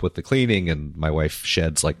keep up with the cleaning, and my wife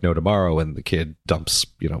sheds like no tomorrow, and the kid dumps,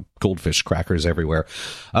 goldfish crackers everywhere.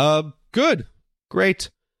 Good.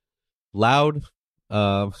 Great. Loud.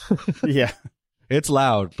 Yeah. It's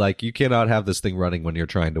loud. Like, you cannot have this thing running when you're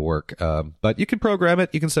trying to work. But you can program it.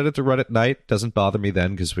 You can set it to run at night. Doesn't bother me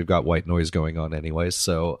then because we've got white noise going on anyways.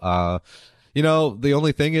 So, the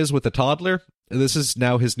only thing is with the toddler, This is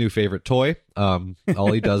now his new favorite toy.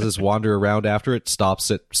 All he does is wander around after it, stops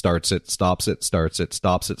it, starts it, stops it, starts it,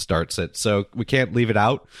 stops it, starts it. So we can't leave it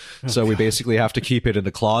out. So we basically have to keep it in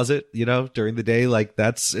the closet, during the day. Like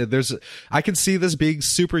I can see this being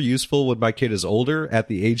super useful when my kid is older. At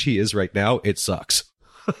the age he is right now, it sucks.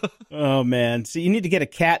 Oh, man. So you need to get a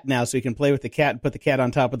cat now so you can play with the cat and put the cat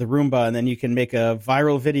on top of the Roomba, and then you can make a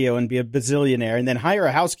viral video and be a bazillionaire, and then hire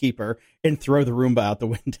a housekeeper and throw the Roomba out the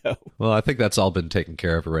window. Well, I think that's all been taken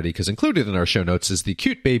care of already, because included in our show notes is the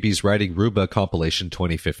Cute Babies Riding Roomba Compilation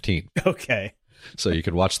 2015. Okay. So you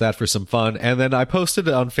can watch that for some fun. And then I posted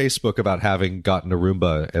on Facebook about having gotten a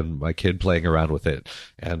Roomba and my kid playing around with it.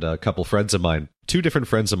 And a couple friends of mine, 2 different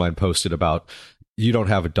friends of mine posted about, you don't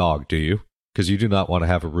have a dog, do you? Because you do not want to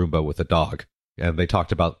have a Roomba with a dog. And they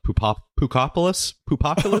talked about poopocalypse.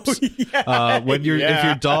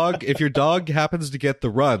 If your dog happens to get the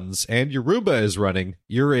runs and your Roomba is running,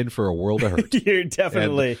 you're in for a world of hurt. You're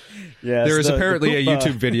definitely. Yes, there is apparently a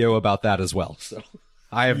YouTube video about that as well. So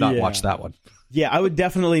I have not watched that one. Yeah, I would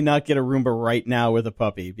definitely not get a Roomba right now with a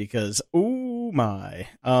puppy because, oh my.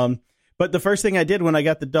 But the first thing I did when I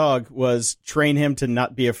got the dog was train him to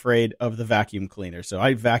not be afraid of the vacuum cleaner. So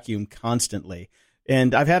I vacuum constantly.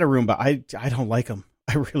 And I've had a Roomba. I don't like them.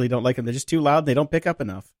 I really don't like them. They're just too loud. They don't pick up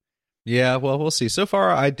enough. Yeah, well, we'll see. So far,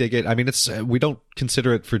 I dig it. I mean, we don't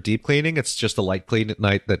consider it for deep cleaning. It's just a light clean at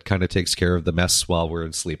night that kind of takes care of the mess while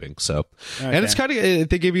we're sleeping. So, okay. And it's kind of,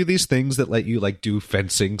 they give you these things that let you do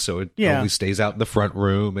fencing, so it only stays out in the front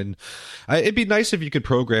room. And it'd be nice if you could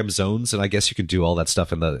program zones, and I guess you could do all that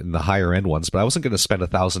stuff in the higher end ones. But I wasn't going to spend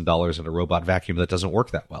 $1,000 in a robot vacuum that doesn't work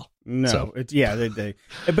that well. No, so.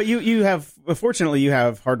 But you have, fortunately, you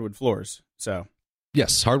have hardwood floors, so.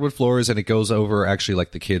 Yes, hardwood floors, and it goes over actually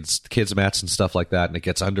like the kids mats and stuff like that, and it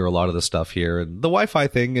gets under a lot of the stuff here. And the Wi-Fi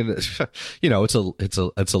thing, and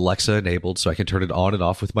it's Alexa enabled, so I can turn it on and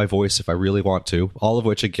off with my voice if I really want to. All of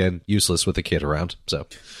which, again, useless with a kid around. So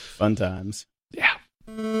fun times. Yeah.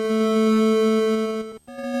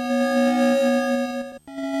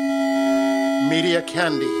 Media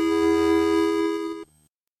Candy.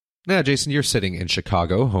 Now, Jason, you're sitting in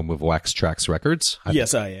Chicago, home of Wax Trax Records.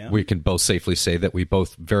 Yes, I am. We can both safely say that we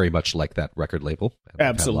both very much like that record label.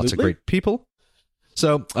 Absolutely. Lots of great people.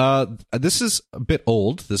 So this is a bit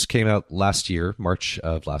old. This came out last year, March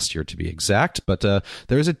of last year to be exact. But there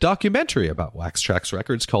is a documentary about Wax Trax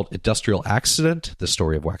Records called Industrial Accident, the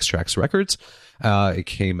story of Wax Trax Records. It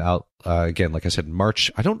came out, again, like I said, in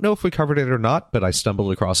March. I don't know if we covered it or not, but I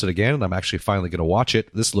stumbled across it again, and I'm actually finally going to watch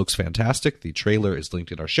it. This looks fantastic. The trailer is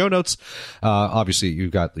linked in our show notes. Obviously, you've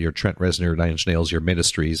got your Trent Reznor, Nine Inch Nails, your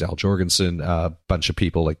Ministries, Al Jorgensen, a bunch of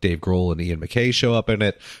people like Dave Grohl and Ian MacKaye show up in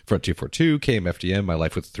it. Front 242, KMFDM, My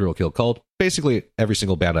Life with the Thrill Kill Cult. Basically, every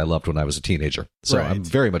single band I loved when I was a teenager. So right. I'm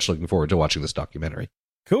very much looking forward to watching this documentary.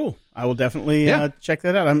 Cool. I will definitely check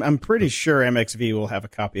that out. I'm pretty sure MXV will have a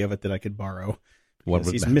copy of it that I could borrow.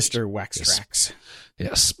 He's Mr. Wax Trax.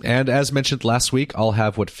 Yes. And as mentioned last week, I'll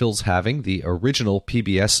have What Phil's Having. The original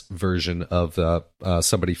PBS version of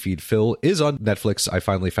Somebody Feed Phil is on Netflix. I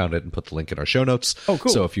finally found it and put the link in our show notes. Oh,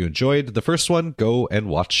 cool. So if you enjoyed the first one, go and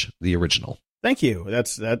watch the original. Thank you.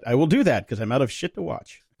 I will do that because I'm out of shit to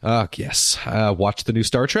watch. Yes. Watch the new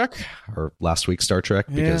Star Trek, or last week's Star Trek,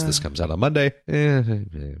 because this comes out on Monday.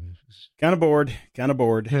 Kind of bored.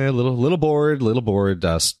 A little bored.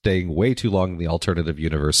 Staying way too long in the alternative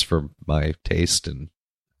universe for my taste, and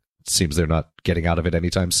it seems they're not getting out of it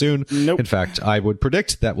anytime soon. Nope. In fact, I would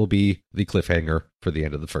predict that will be the cliffhanger for the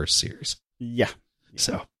end of the first series. Yeah.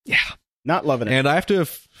 So, yeah. Not loving it. And I have to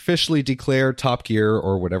officially declare Top Gear,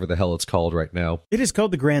 or whatever the hell it's called right now. It is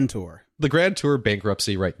called the Grand Tour. The Grand Tour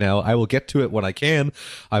bankruptcy right now. I will get to it when I can.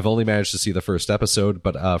 I've only managed to see the first episode,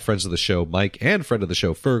 but friends of the show, Mike, and friend of the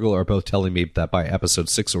show, Fergal, are both telling me that by episode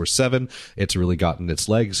 6 or 7, it's really gotten its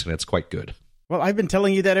legs, and it's quite good. Well, I've been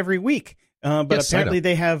telling you that every week, but yes, apparently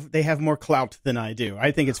they have more clout than I do.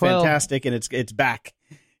 I think it's fantastic, and it's back.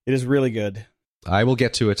 It is really good. I will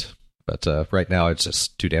get to it, but right now it's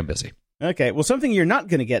just too damn busy. Okay, well, something you're not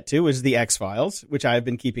going to get to is the X-Files, which I've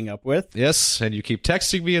been keeping up with. Yes, and you keep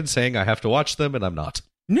texting me and saying I have to watch them, and I'm not.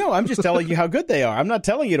 No, I'm just telling you how good they are. I'm not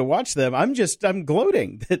telling you to watch them. I'm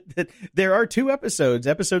gloating that there are 2 episodes,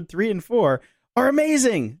 episode 3 and 4, are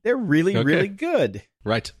amazing. They're really, really good.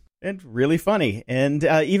 Right. And really funny. And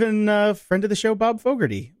even a friend of the show, Bob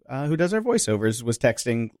Fogarty, who does our voiceovers, was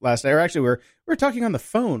texting last night. Or actually, we were talking on the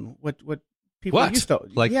phone. What people used to,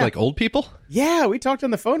 like old people? Yeah, we talked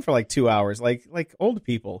on the phone for like 2 hours, like old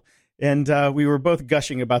people. And we were both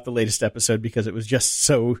gushing about the latest episode because it was just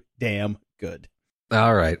so damn good.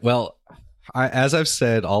 All right. Well, As I've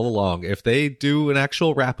said all along, if they do an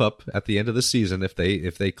actual wrap up at the end of the season, if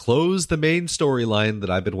they close the main storyline that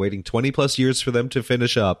I've been waiting 20 plus years for them to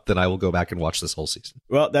finish up, then I will go back and watch this whole season.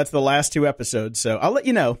 Well, that's the last 2 episodes, so I'll let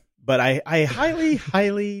you know. But I highly,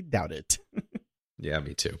 highly doubt it. Yeah,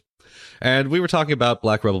 me too. And we were talking about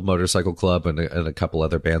Black Rebel Motorcycle Club and a couple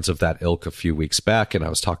other bands of that ilk a few weeks back, and I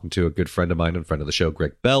was talking to a good friend of mine and friend of the show,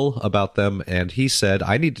 Greg Bell, about them, and he said,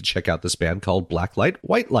 I need to check out this band called Black Light,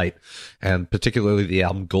 White Light, and particularly the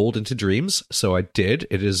album Gold into Dreams. So I did.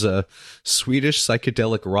 It is a Swedish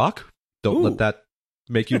psychedelic rock. Don't let that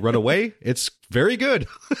make you run away. It's very good.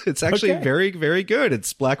 It's actually very, very good.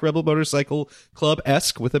 It's Black Rebel Motorcycle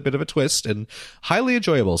Club-esque with a bit of a twist and highly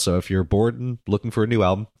enjoyable. So if you're bored and looking for a new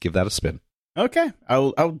album, give that a spin. Okay,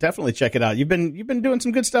 I'll definitely check it out. You've been doing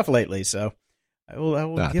some good stuff lately, so I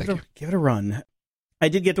will give it a run. I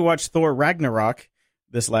did get to watch Thor Ragnarok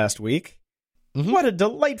this last week. Mm-hmm. What a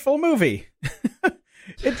delightful movie!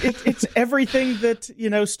 It's everything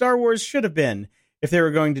that Star Wars should have been if they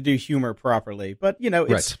were going to do humor properly. But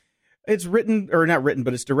it's written, or not written,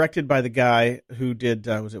 but it's directed by the guy who did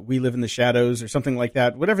was it We Live in the Shadows or something like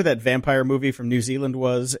that? Whatever that vampire movie from New Zealand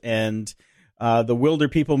was, and the Wilder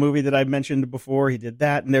People movie that I mentioned before, he did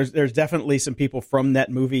that. And there's definitely some people from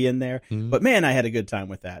that movie in there. Mm-hmm. But man, I had a good time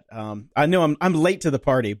with that. I know I'm late to the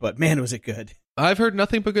party, but man, was it good. I've heard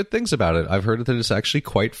nothing but good things about it. I've heard that it's actually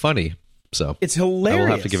quite funny. So it's hilarious. I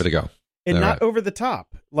will have to give it a go. And not over the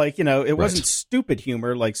top. Like, it wasn't stupid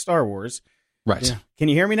humor like Star Wars. Right. Yeah. Can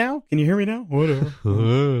you hear me now?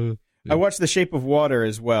 Whatever. I watched The Shape of Water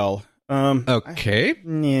as well. Okay.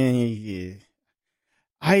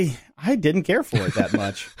 I didn't care for it that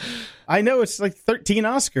much. I know it's like 13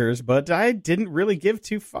 Oscars, but I didn't really give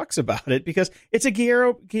 2 fucks about it because it's a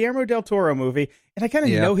Guillermo del Toro movie, and I kind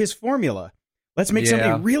of know his formula. Let's make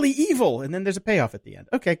somebody really evil, and then there's a payoff at the end.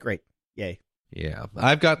 Okay, great. Yay. Yeah,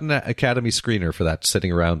 I've got an Academy screener for that sitting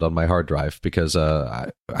around on my hard drive because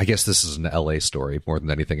I guess this is an LA story more than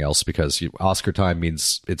anything else because Oscar time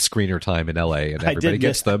means it's screener time in LA and everybody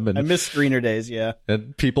gets them. And I miss screener days, yeah.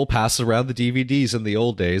 And people pass around the DVDs in the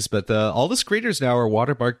old days, but all the screeners now are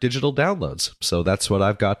watermarked digital downloads. So that's what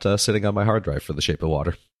I've got sitting on my hard drive for The Shape of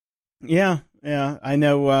Water. Yeah, I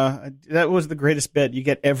know that was the greatest bet. You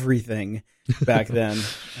get everything back then.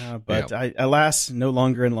 But I, alas, no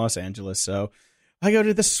longer in Los Angeles, so I go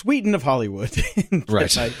to the Sweden of Hollywood and get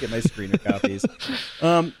my screener copies.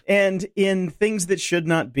 And in things that should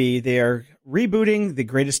not be, they are rebooting The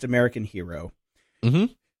Greatest American Hero. Mm-hmm.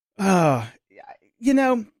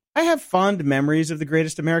 I have fond memories of The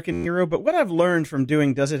Greatest American Hero, but what I've learned from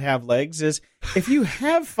doing Does It Have Legs is if you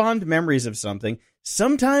have fond memories of something,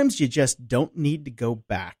 sometimes you just don't need to go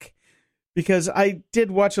back. Because I did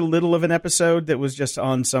watch a little of an episode that was just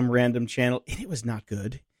on some random channel, and it was not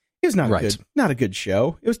good. It was not a good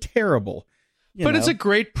show. It was terrible. But it's a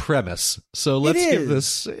great premise. So let's give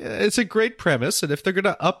this. It's a great premise, and if they're going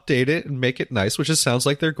to update it and make it nice, which it sounds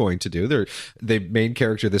like they're going to do, the main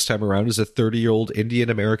character this time around is a 30-year-old Indian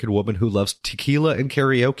American woman who loves tequila and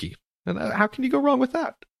karaoke. And how can you go wrong with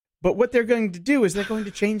that? But what they're going to do is they're going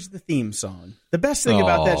to change the theme song. The best thing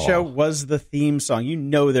about that show was the theme song.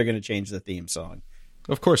 They're going to change the theme song.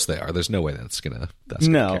 Of course they are. There's no way that's gonna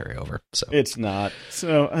carry over. So it's not.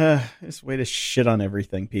 So it's a way to shit on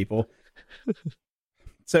everything, people.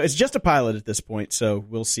 So it's just a pilot at this point. So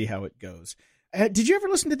we'll see how it goes. Did you ever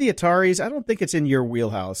listen to the Ataris? I don't think it's in your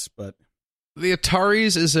wheelhouse, but the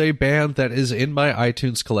Ataris is a band that is in my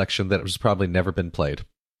iTunes collection that has probably never been played.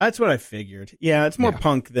 That's what I figured. Yeah, it's more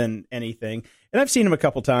punk than anything. And I've seen them a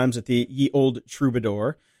couple times at the Ye Old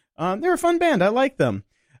Troubadour. They're a fun band. I like them.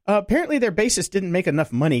 Apparently their bassist didn't make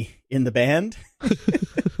enough money in the band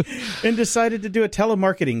and decided to do a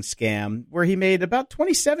telemarketing scam where he made about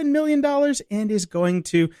 $27 million and is going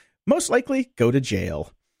to most likely go to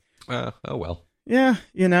jail. Oh, well. Yeah,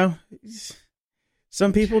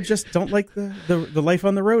 some people just don't like the life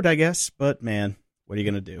on the road, I guess. But, man, what are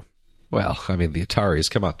you going to do? Well, I mean, the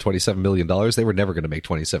Ataris, come on, $27 million. They were never going to make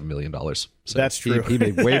 $27 million. So that's true. He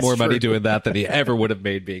made way more money doing that than he ever would have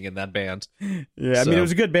made being in that band. Yeah, I mean, it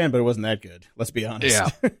was a good band, but it wasn't that good. Let's be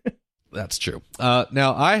honest. Yeah, that's true.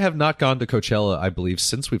 Now, I have not gone to Coachella, I believe,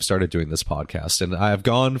 since we've started doing this podcast. And I have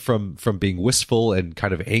gone from being wistful and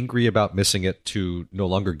kind of angry about missing it to no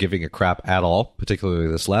longer giving a crap at all,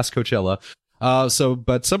 particularly this last Coachella.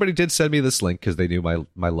 But somebody did send me this link because they knew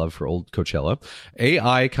my love for old Coachella.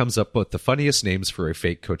 AI comes up with the funniest names for a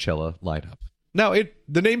fake Coachella lineup. Now,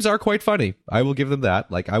 the names are quite funny. I will give them that.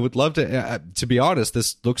 Like, I would love to be honest,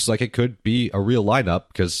 this looks like it could be a real lineup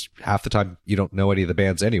because half the time you don't know any of the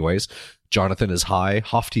bands anyways. Jonathan is High,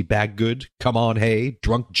 Hofty Baggood, Come On Hey,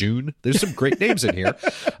 Drunk June. There's some great names in here.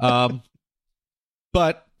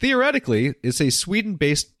 But theoretically, it's a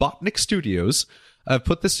Sweden-based Botnik Studios. I've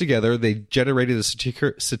put this together. They generated a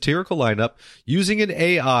satirical lineup using an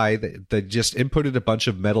AI that just inputted a bunch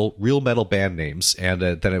of real metal band names, and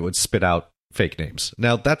then it would spit out fake names.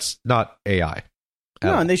 Now, that's not AI.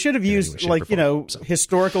 No, and they should have used,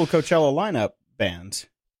 historical Coachella lineup bands.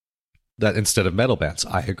 That instead of metal bands,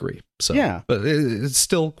 I agree. So, yeah. But it's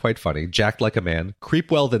still quite funny. Jacked Like a Man.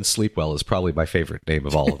 Creep Well Then Sleep Well is probably my favorite name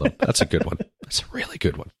of all of them. That's a good one. That's a really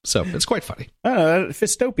good one. So, it's quite funny.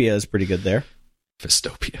 Fistopia is pretty good there.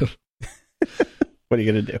 Fistopia. What are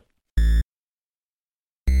you going to do?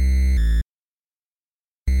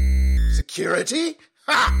 Security?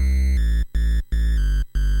 Ha!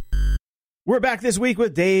 We're back this week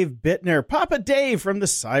with Dave Bittner, Papa Dave from the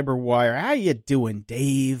Cyberwire. How you doing,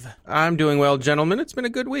 Dave? I'm doing well, gentlemen. It's been a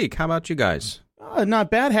good week. How about you guys? Not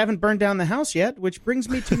bad. Haven't burned down the house yet, which brings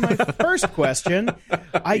me to my first question.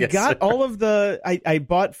 I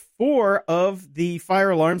bought 4 of the fire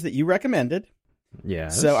alarms that you recommended.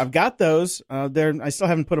 Yes. So I've got those. I still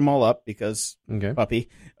haven't put them all up because puppy.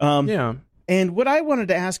 Yeah. And what I wanted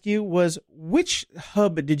to ask you was, which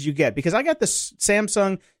hub did you get? Because I got the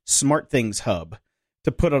Samsung SmartThings hub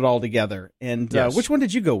to put it all together. And which one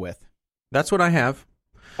did you go with? That's what I have.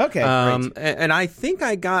 Okay. Great. And I think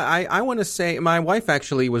I want to say my wife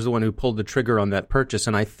actually was the one who pulled the trigger on that purchase.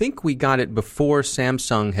 And I think we got it before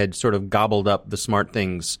Samsung had sort of gobbled up the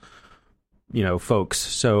SmartThings, folks.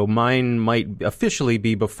 So mine might officially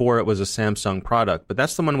be before it was a Samsung product. But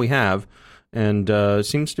that's the one we have. And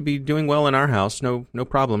seems to be doing well in our house. No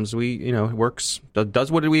problems. It works,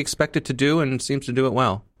 does what we expect it to do, and seems to do it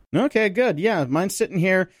well. Okay, good. Yeah, mine's sitting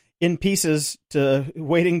here in pieces,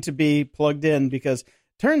 waiting to be plugged in because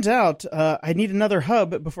turns out I need another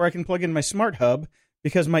hub before I can plug in my smart hub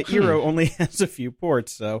because my Eero only has a few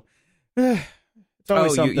ports. So it's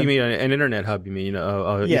always something. You mean an internet hub? You mean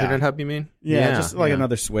internet hub? You mean? Yeah, just like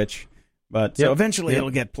another switch. But so eventually it'll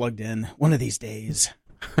get plugged in one of these days.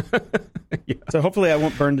 So hopefully I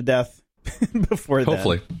won't burn to death before then.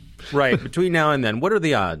 Hopefully. Right. Between now and then, what are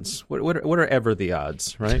the odds? What are ever the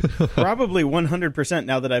odds, right? Probably 100%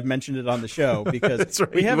 now that I've mentioned it on the show because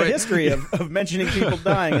we have a history of mentioning people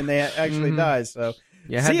dying and they actually die. So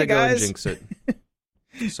you had to go and jinx it.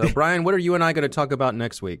 So, Brian, what are you and I going to talk about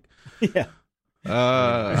next week? Yeah.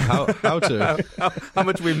 How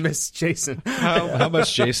much we missed Jason. How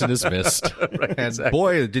much Jason is missed. Right, and exactly.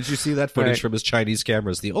 Boy, did you see that footage from his Chinese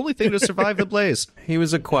cameras. The only thing to survive the blaze. He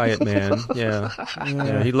was a quiet man.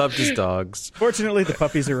 Yeah, he loved his dogs. Fortunately, the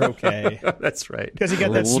puppies are okay. That's right. Because he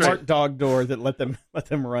got that smart dog door that let them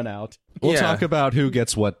run out. We'll talk about who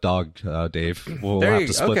gets what dog, Dave. We'll have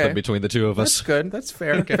to split them between the two of us. That's good. That's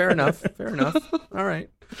fair. Okay. Fair enough. All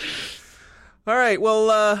right.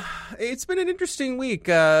 Well, it's been an interesting week.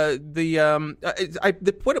 The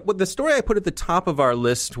story I put at the top of our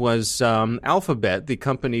list was Alphabet, the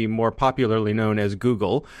company more popularly known as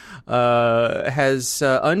Google, has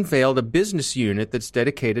unveiled a business unit that's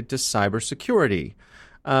dedicated to cybersecurity.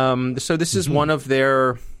 So this is one of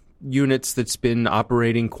their units that's been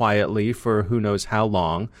operating quietly for who knows how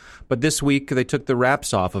long. But this week they took the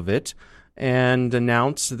wraps off of it and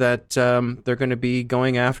announced that they're going to be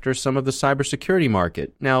going after some of the cybersecurity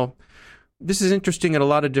market. Now, this is interesting in a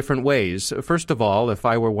lot of different ways. First of all, if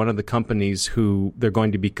I were one of the companies who they're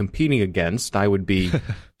going to be competing against, I would be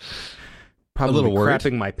probably a little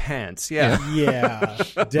crapping my pants. Yeah,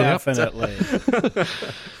 definitely.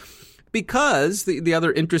 Because the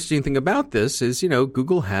other interesting thing about this is,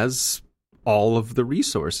 Google has all of the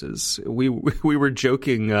resources. We were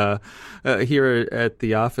joking here at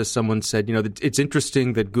the office. Someone said, it's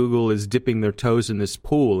interesting that Google is dipping their toes in this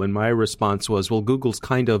pool. And my response was, well, Google's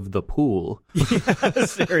kind of the pool. Yeah,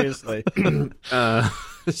 seriously.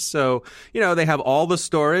 So, they have all the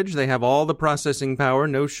storage. They have all the processing power,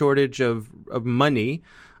 no shortage of money.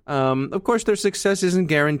 Of course, their success isn't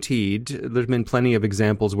guaranteed. There's been plenty of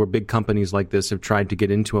examples where big companies like this have tried to get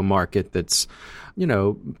into a market that's,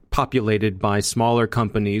 populated by smaller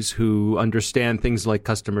companies who understand things like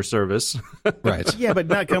customer service. Right. Yeah, but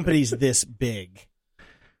not companies this big.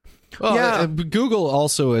 Well, Google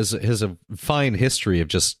also has a fine history of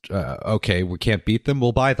just, okay, we can't beat them,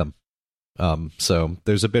 we'll buy them. So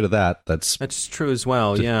there's a bit of that. That's true as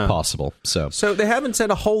well. Yeah, possible. So they haven't said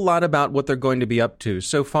a whole lot about what they're going to be up to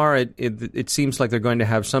so far. It seems like they're going to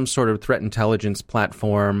have some sort of threat intelligence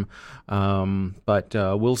platform, but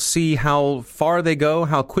we'll see how far they go,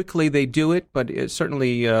 how quickly they do it. But it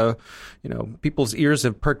certainly, people's ears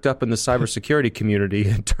have perked up in the cybersecurity community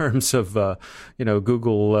in terms of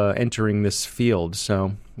Google entering this field.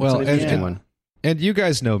 So it's an interesting one. And you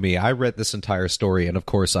guys know me. I read this entire story, and of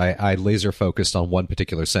course, I laser focused on one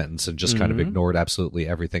particular sentence and just kind of ignored absolutely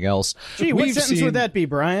everything else. Gee, what sentence would that be,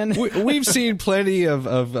 Brian? We've seen plenty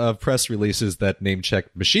of press releases that name check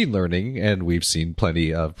machine learning, and we've seen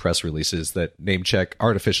plenty of press releases that name check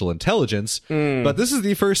artificial intelligence. But this is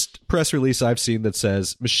the first press release I've seen that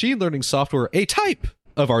says machine learning software, a type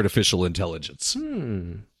of artificial intelligence.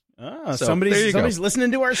 So somebody's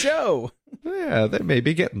listening to our show. Yeah, they may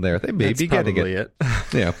be getting there. They may be getting it.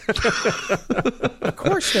 Yeah. Of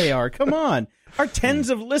course they are. Come on. Our tens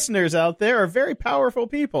of listeners out there are very powerful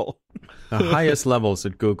people. The highest levels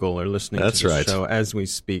at Google are listening to the show as we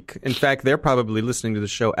speak. In fact, they're probably listening to the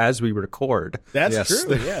show as we record. That's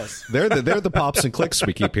true, yes. They're the pops and clicks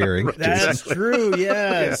we keep hearing. That's true,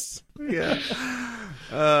 yes. Yeah.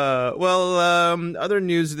 Other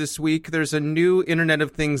news this week, there's a new Internet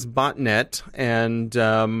of Things botnet,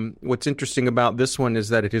 and what's interesting about this one is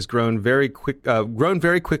that it has grown very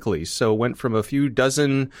quickly. So it went from a few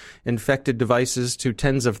dozen infected devices to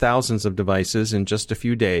tens of thousands of devices in just a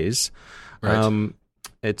few days. Right.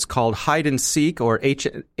 It's called Hide and Seek, or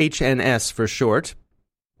HNS for short.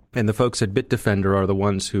 And the folks at Bitdefender are the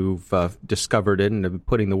ones who've discovered it and have been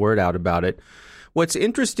putting the word out about it. What's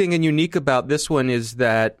interesting and unique about this one is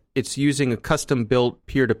that it's using a custom-built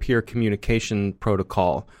peer-to-peer communication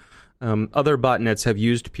protocol. Other botnets have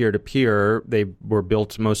used peer-to-peer. They were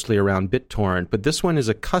built mostly around BitTorrent, but this one is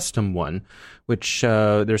a custom one, which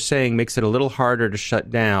they're saying makes it a little harder to shut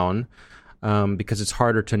down because it's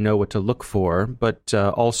harder to know what to look for. But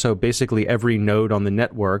also, basically, every node on the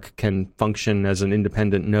network can function as an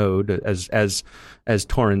independent node, as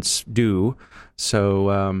torrents do.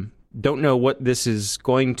 So. Don't know what this is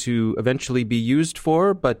going to eventually be used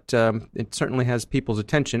for, but it certainly has people's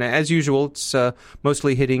attention. As usual, it's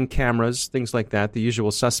mostly hitting cameras, things like that, the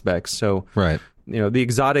usual suspects. So, right. The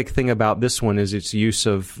exotic thing about this one is its use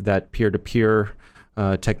of that peer-to-peer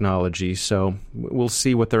technology. So we'll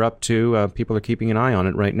see what they're up to. People are keeping an eye on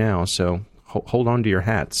it right now, so hold on to your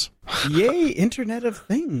hats. Yay, Internet of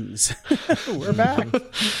Things. We're back.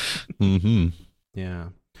 Mm-hmm. Yeah.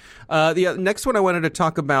 The next one I wanted to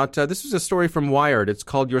talk about, this was a story from Wired. It's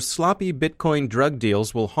called Your Sloppy Bitcoin Drug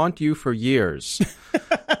Deals Will Haunt You for Years.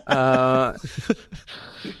 And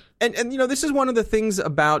this is one of the things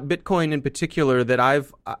about Bitcoin in particular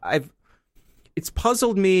that it's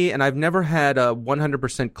puzzled me, and I've never had a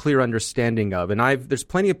 100% clear understanding of. And there's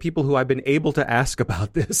plenty of people who I've been able to ask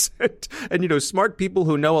about this. and smart people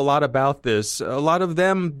who know a lot about this, a lot of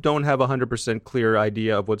them don't have a 100% clear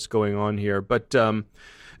idea of what's going on here. But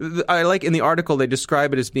I like in the article, they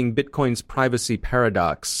describe it as being Bitcoin's privacy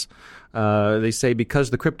paradox. They say because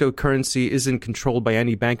the cryptocurrency isn't controlled by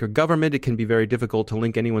any bank or government, it can be very difficult to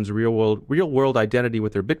link anyone's real world identity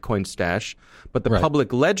with their Bitcoin stash. But the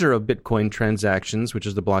public ledger of Bitcoin transactions, which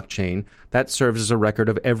is the blockchain, that serves as a record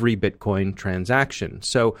of every Bitcoin transaction.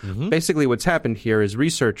 So basically what's happened here is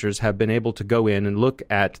researchers have been able to go in and look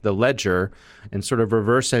at the ledger and sort of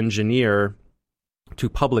reverse engineer to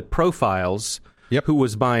public profiles who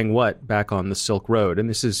was buying what back on the Silk Road. And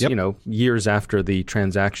this is, years after the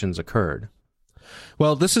transactions occurred.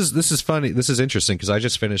 Well, this is funny. This is interesting because I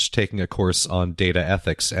just finished taking a course on data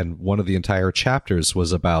ethics, and one of the entire chapters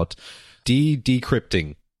was about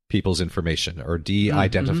decrypting people's information or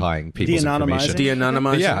de-identifying people's information.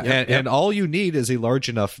 De-anonymizing. Yeah, and all you need is a large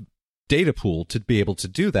enough data pool to be able to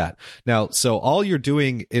do that. Now, so all you're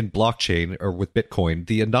doing in blockchain or with Bitcoin,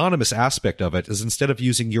 the anonymous aspect of it is instead of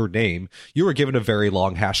using your name, you are given a very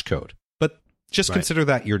long hash code. But just consider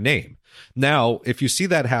that your name. Now, if you see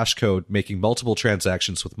that hash code making multiple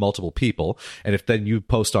transactions with multiple people, and if then you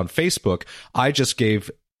post on Facebook, I just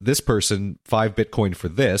gave this person 5 Bitcoin for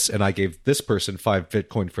this, and I gave this person 5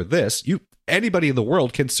 Bitcoin for this, anybody in the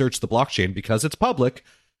world can search the blockchain because it's public,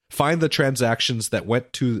 find the transactions that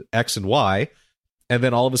went to X and Y, and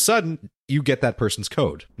then all of a sudden you get that person's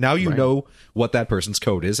code. Now you know what that person's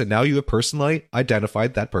code is, and now you have personally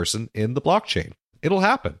identified that person in the blockchain. It'll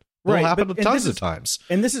happen. It'll happen tons of times.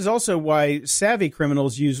 And this is also why savvy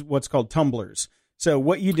criminals use what's called tumblers. So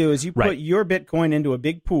what you do is you put your Bitcoin into a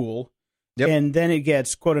big pool, and then it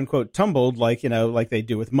gets quote unquote tumbled, like they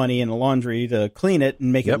do with money in a laundry to clean it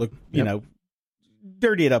and make it look,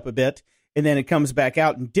 dirty it up a bit. and then it comes back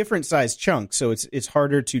out in different size chunks. So it's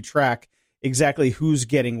harder to track exactly who's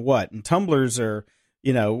getting what. And tumblers are,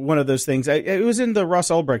 one of those things. It was in the Ross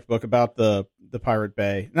Ulbricht book about the Pirate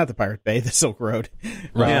Bay, not the Pirate Bay, the Silk Road.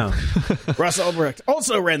 Right. Yeah. Ross Ulbricht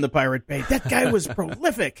also ran the Pirate Bay. That guy was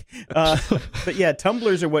prolific. But yeah,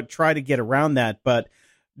 tumblers are what try to get around that. But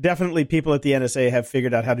definitely people at the NSA have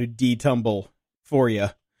figured out how to detumble for you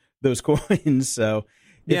those coins. So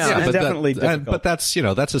it's definitely difficult. But that's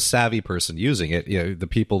that's a savvy person using it. The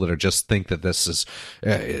people that are just think that this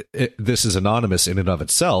is anonymous in and of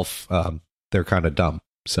itself, they're kind of dumb.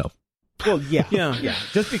 So. Well, yeah.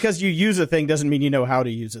 Just because you use a thing doesn't mean you know how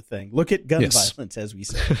to use a thing. Look at gun violence, as we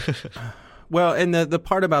say. Well, and the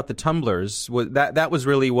part about the tumblers that was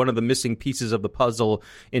really one of the missing pieces of the puzzle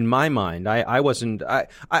in my mind. I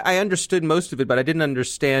understood most of it, but I didn't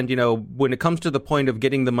understand, when it comes to the point of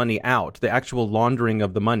getting the money out, the actual laundering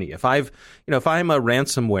of the money. If I'm a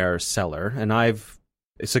ransomware seller and I've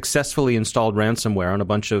successfully installed ransomware on a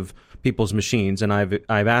bunch of people's machines and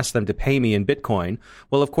I've asked them to pay me in Bitcoin,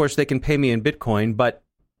 well, of course they can pay me in Bitcoin, but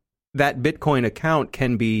that Bitcoin account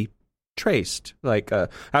can be traced. Like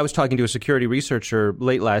I was talking to a security researcher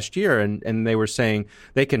late last year, and they were saying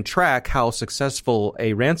they can track how successful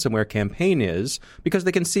a ransomware campaign is because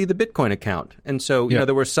they can see the Bitcoin account. And so,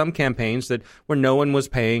 there were some campaigns where no one was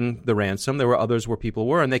paying the ransom. There were others where people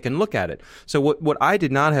were, and they can look at it. So what I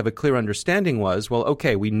did not have a clear understanding was, well,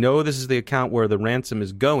 okay, we know this is the account where the ransom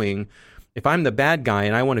is going. If I'm the bad guy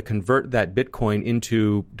and I want to convert that Bitcoin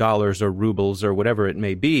into dollars or rubles or whatever it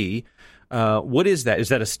may be, what is that? Is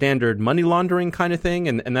that a standard money laundering kind of thing?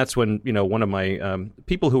 And that's when, one of my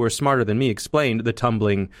people who are smarter than me explained the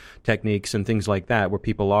tumbling techniques and things like that,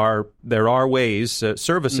 where there are ways,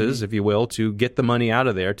 services, if you will, to get the money out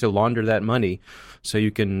of there, to launder that money. So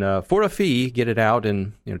you can, for a fee, get it out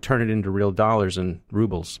and turn it into real dollars and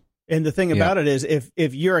rubles. And the thing about it is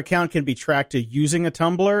if your account can be tracked to using a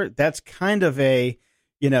tumbler, that's kind of an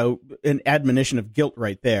admonition of guilt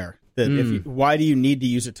right there. That why do you need to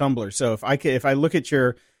use a tumbler? So if I look at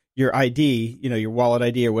your ID, your wallet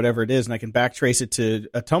ID or whatever it is, and I can backtrace it to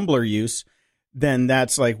a tumbler use, then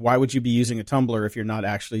that's like, why would you be using a tumbler if you're not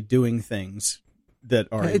actually doing things that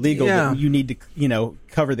are illegal that you need to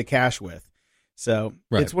cover the cash with? So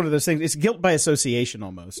It's one of those things. It's guilt by association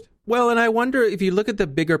almost. Well, and I wonder if you look at the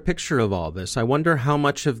bigger picture of all this, I wonder how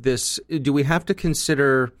much of this do we have to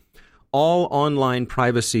consider all online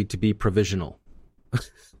privacy to be provisional?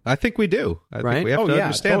 I think we do. I think we have to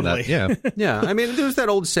understand totally. that. Yeah. Yeah. I mean, there's that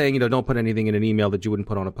old saying, don't put anything in an email that you wouldn't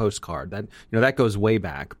put on a postcard. That, that goes way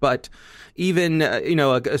back. But even,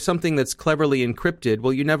 something that's cleverly encrypted,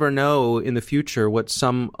 well, you never know in the future what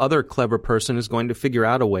some other clever person is going to figure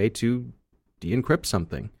out a way to de-encrypt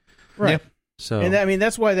something. Right. Yeah. So, and I mean,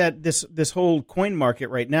 that's why this whole coin market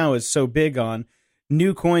right now is so big on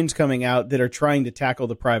new coins coming out that are trying to tackle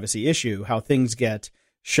the privacy issue, how things get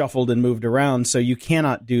shuffled and moved around, so you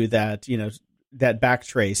cannot do that, that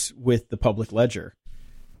backtrace with the public ledger.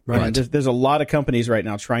 Right. And there's a lot of companies right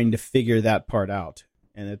now trying to figure that part out,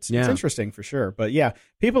 and it's interesting for sure. But yeah,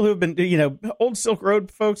 people who've been, old Silk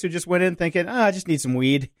Road folks who just went in thinking, I just need some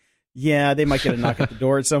weed. Yeah, they might get a knock at the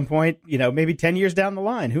door at some point. Maybe 10 years down the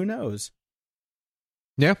line, who knows?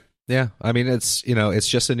 Yeah. Yeah, I mean, it's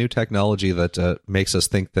just a new technology that makes us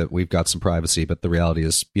think that we've got some privacy, but the reality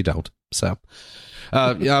is you don't. So,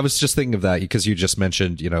 I was just thinking of that because you just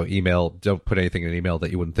mentioned, email. Don't put anything in an email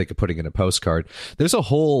that you wouldn't think of putting in a postcard. There's a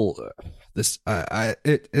whole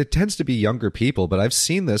it tends to be younger people, but I've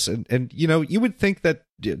seen this, and you would think that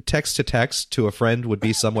text to a friend would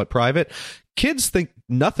be somewhat private. Kids think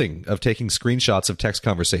nothing of taking screenshots of text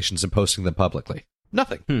conversations and posting them publicly.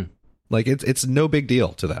 Nothing. Like it's no big deal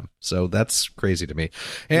to them. So that's crazy to me.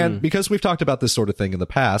 And because we've talked about this sort of thing in the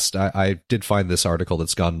past, I did find this article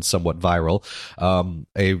that's gone somewhat viral.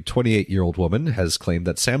 A 28-year-old woman has claimed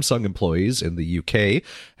that Samsung employees in the UK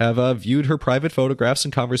have viewed her private photographs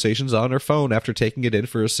and conversations on her phone after taking it in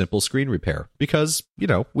for a simple screen repair. Because,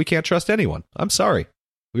 we can't trust anyone. I'm sorry.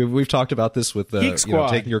 We've talked about this with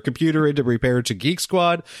taking your computer in to repair it to Geek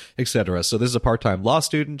Squad, etc. So this is a part-time law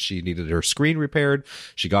student. She needed her screen repaired.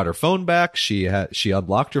 She got her phone back. She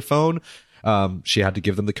unlocked her phone. She had to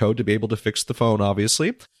give them the code to be able to fix the phone,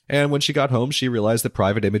 obviously. And when she got home, she realized that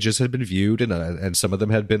private images had been viewed, and some of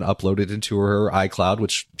them had been uploaded into her iCloud,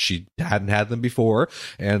 which she hadn't had them before.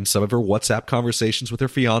 And some of her WhatsApp conversations with her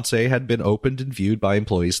fiance had been opened and viewed by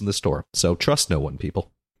employees in the store. So trust no one,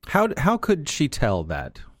 people. How could she tell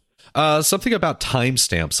that? Something about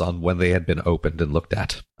timestamps on when they had been opened and looked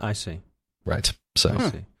at. I see. Right.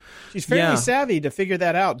 So, She's fairly savvy to figure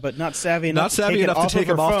that out, but not savvy enough to take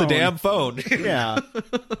him off the phone. damn phone. Yeah.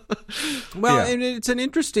 Well, and it's an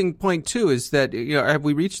interesting point, too, is that, have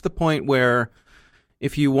we reached the point where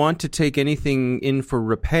if you want to take anything in for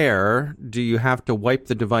repair, do you have to wipe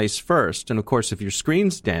the device first? And, of course, if your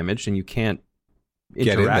screen's damaged and you can't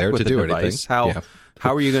get in there with to the do device, anything.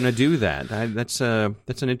 how are you going to do that? That's an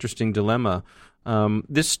interesting dilemma.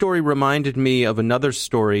 This story reminded me of another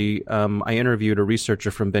story. I interviewed a researcher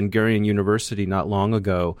from Ben-Gurion University not long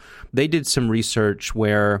ago. They did some research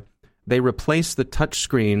where they replaced the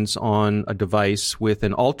touchscreens on a device with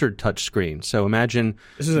an altered touchscreen. So imagine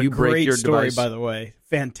this is you a break great your story, device. by the way.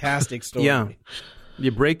 Fantastic story. Yeah. You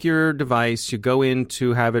break your device, you go in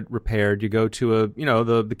to have it repaired, you go to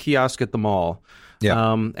the kiosk at the mall.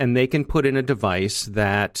 Yeah. And they can put in a device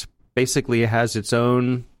that basically has its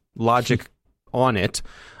own logic on it.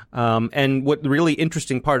 And what the really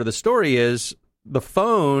interesting part of the story is the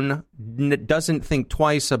phone doesn't think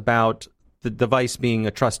twice about the device being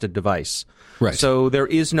a trusted device. Right. So there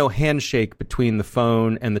is no handshake between the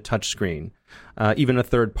phone and the touchscreen, even a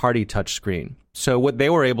third-party touchscreen. So what they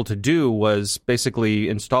were able to do was basically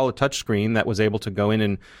install a touchscreen that was able to go in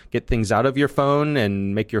and get things out of your phone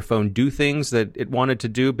and make your phone do things that it wanted to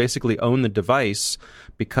do, basically own the device,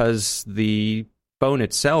 because the phone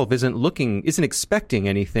itself isn't expecting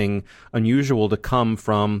anything unusual to come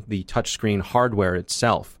from the touchscreen hardware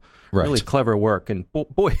itself. Right. Really clever work. And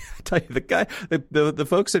boy, I tell you, the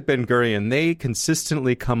folks at Ben-Gurion, they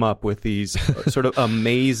consistently come up with these sort of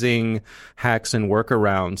amazing hacks and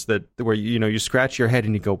workarounds where you scratch your head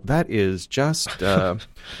and you go, that is just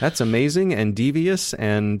that's amazing and devious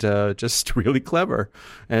and just really clever.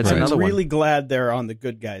 And it's another one. I'm really glad they're on the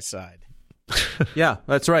good guy's side. Yeah,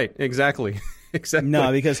 that's right. Exactly. Exactly.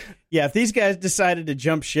 No, because if these guys decided to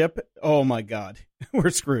jump ship, oh my God, we're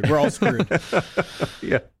screwed. We're all screwed.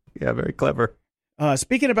 Yeah, very clever.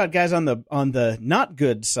 Speaking about guys on the not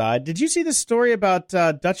good side, did you see the story about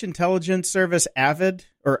Dutch intelligence service Avid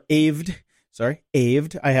or Aved? Sorry,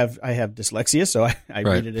 Aved. I have dyslexia, so I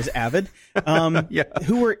read it as Avid.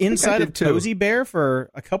 Who were inside of Cozy Bear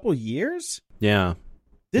for a couple years? Yeah,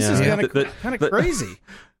 this is kind of crazy.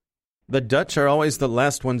 The Dutch are always the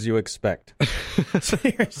last ones you expect.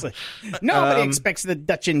 Seriously, nobody expects the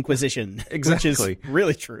Dutch Inquisition, exactly, which is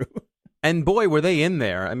really true. And boy, were they in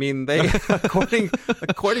there. I mean, they according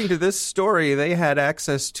to this story, they had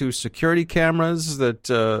access to security cameras that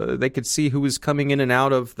they could see who was coming in and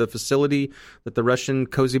out of the facility that the Russian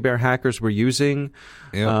Cozy Bear hackers were using,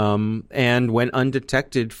 and went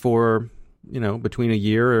undetected for, between a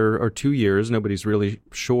year or 2 years. Nobody's really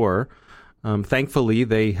sure. Thankfully,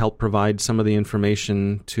 they helped provide some of the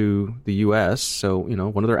information to the U.S., so,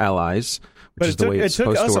 one of their allies, which is the way it's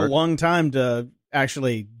supposed to work. It took us a long time to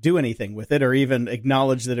actually do anything with it or even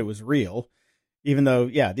acknowledge that it was real, even though,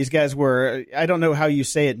 these guys were, I don't know how you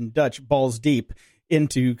say it in Dutch, balls deep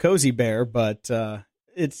into Cozy Bear, but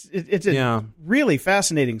it's a really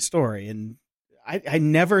fascinating story, and I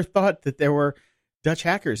never thought that there were Dutch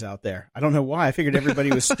hackers out there. I don't know why. I figured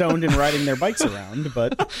everybody was stoned and riding their bikes around,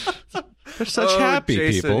 but they're such happy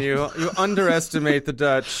Jason, people. You underestimate the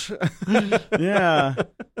Dutch. Yeah.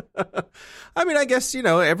 I mean, I guess,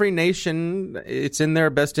 every nation, it's in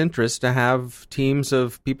their best interest to have teams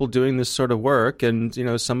of people doing this sort of work.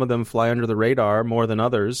 And, some of them fly under the radar more than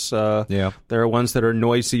others. There are ones that are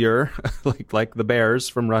noisier, like the Bears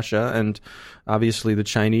from Russia, and obviously the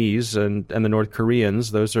Chinese and the North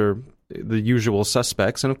Koreans. Those are the usual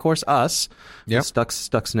suspects. And, of course, us,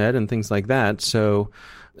 Stuxnet and things like that. So,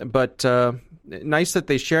 but nice that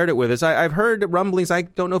they shared it with us. I've heard rumblings. I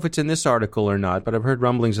don't know if it's in this article or not, but I've heard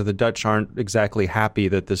rumblings that the Dutch aren't exactly happy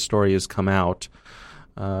that this story has come out.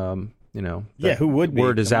 Who would be?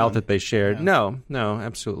 Word is out that they shared. Yeah. No,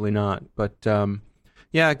 absolutely not. But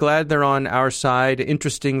glad they're on our side.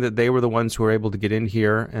 Interesting that they were the ones who were able to get in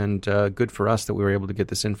here, and good for us that we were able to get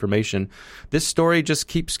this information. This story just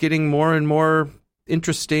keeps getting more and more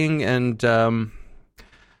interesting and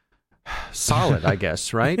solid, I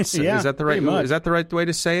guess, right? Is that the right? Is that the right way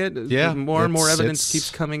to say it? Yeah, more and more evidence keeps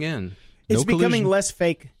coming in. It's becoming less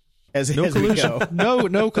fake as we go.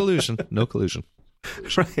 No collusion. No collusion.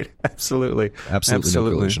 Right. Absolutely. No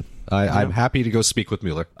collusion. I'm happy to go speak with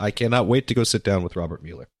Mueller. I cannot wait to go sit down with Robert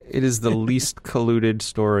Mueller. It is the least colluded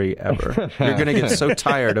story ever. You're going to get so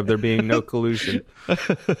tired of there being no collusion. Oh,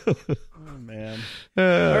 man. All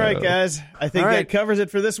right, guys. I think that covers it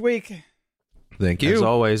for this week. Thank you. As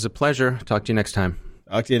always, a pleasure. Talk to you next time.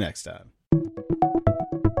 Talk to you next time.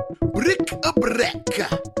 Brick a break.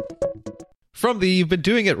 From the You've Been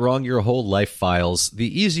Doing It Wrong Your Whole Life files,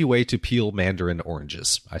 the easy way to peel mandarin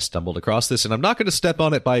oranges. I stumbled across this, and I'm not going to step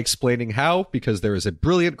on it by explaining how, because there is a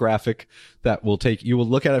brilliant graphic that you will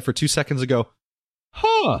look at it for 2 seconds and go,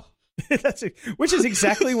 huh. Which is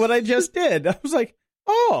exactly what I just did. I was like,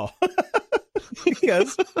 oh,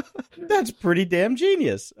 because that's pretty damn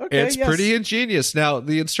genius. Okay, it's pretty ingenious. Now,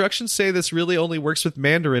 the instructions say this really only works with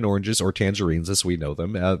mandarin oranges, or tangerines as we know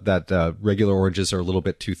them, that regular oranges are a little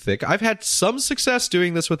bit too thick. I've had some success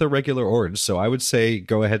doing this with a regular orange, so I would say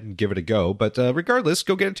go ahead and give it a go. But regardless,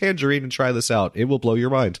 go get a tangerine and try this out. It will blow your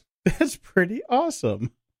mind. That's pretty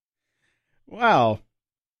awesome. Wow.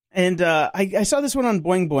 And I saw this one on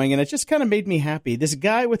Boing Boing, and it just kind of made me happy. This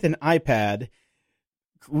guy with an iPad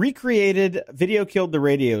recreated Video Killed the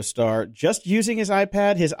Radio Star just using his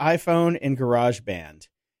iPad, his iPhone, and GarageBand.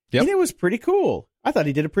 Yep. And it was pretty cool. I thought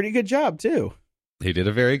he did a pretty good job, too. He did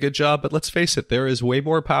a very good job, but let's face it, there is way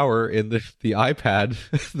more power in the iPad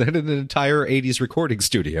than in an entire 80s recording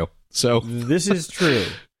studio. So this is true.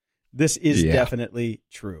 This is definitely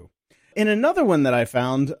true. In another one that I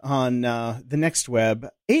found on the Next Web,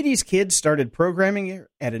 80s kids started programming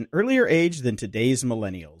at an earlier age than today's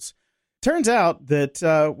millennials. Turns out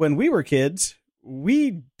that when we were kids,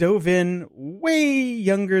 we dove in way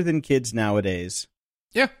younger than kids nowadays.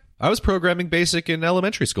 Yeah, I was programming BASIC in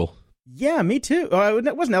elementary school. Yeah, me too.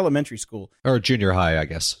 It wasn't elementary school. Or junior high, I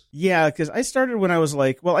guess. Yeah, because I started when I was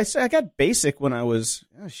I got BASIC when I was,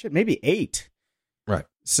 maybe 8. Right.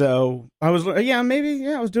 So I was,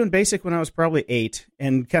 I was doing BASIC when I was probably 8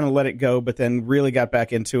 and kind of let it go, but then really got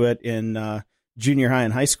back into it in junior high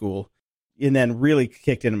and high school. And then really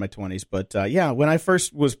kicked into my 20s. But when I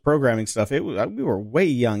first was programming stuff, we were way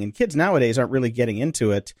young. And kids nowadays aren't really getting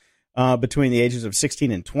into it between the ages of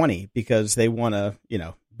 16 and 20 because they want to,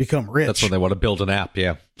 become rich. That's when they want to build an app,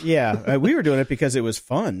 yeah. Yeah, we were doing it because it was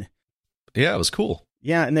fun. Yeah, it was cool.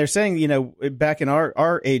 Yeah, and they're saying, back in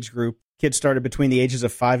our age group, kids started between the ages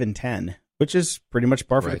of 5 and 10, which is pretty much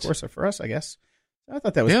par for the course for us, I guess. I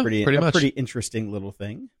thought that was pretty interesting little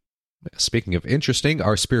thing. Speaking of interesting,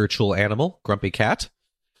 our spiritual animal, Grumpy Cat.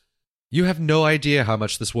 You have no idea how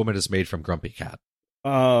much this woman has made from Grumpy Cat.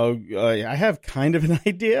 I have kind of an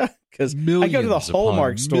idea because I go to the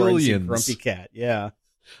Hallmark store and see Grumpy Cat. Yeah.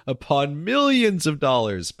 Upon millions of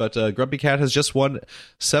dollars. But Grumpy Cat has just won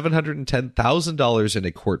 $710,000 in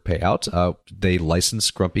a court payout. They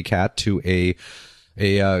licensed Grumpy Cat to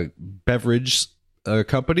a beverage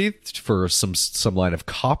company for some line of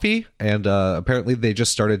coffee, and apparently they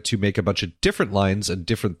just started to make a bunch of different lines and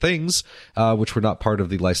different things, which were not part of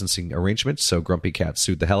the licensing arrangement. So Grumpy Cat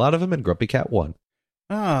sued the hell out of him, and Grumpy Cat won.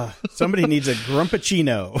 Somebody needs a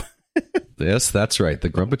Grumpachino. Yes, that's right,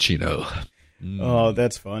 the Grumpachino. Oh,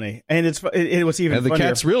 that's funny, and it was even. And the funnier.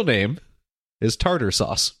 cat's real name is Tartar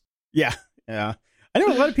Sauce. Yeah. I know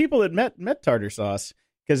a lot of people that met Tartar Sauce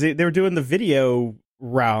because they were doing the video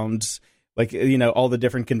rounds. Like, all the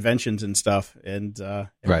different conventions and stuff. And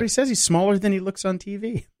everybody says he's smaller than he looks on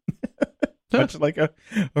TV. Much like a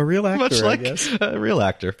real actor, Much like I guess. A real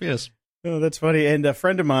actor, yes. Oh, that's funny. And a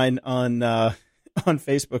friend of mine on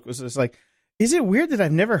Facebook was just like, is it weird that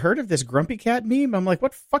I've never heard of this Grumpy Cat meme? I'm like,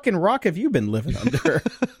 what fucking rock have you been living under?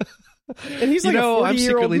 And he's like a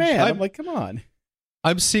 40-year-old man. I'm like, come on.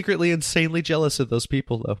 I'm secretly insanely jealous of those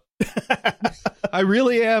people, though. I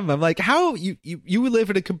really am. I'm like, how you live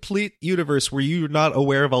in a complete universe where you're not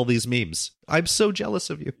aware of all these memes. I'm so jealous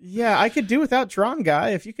of you. Yeah, I could do without Tron Guy.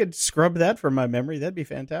 If you could scrub that from my memory, that'd be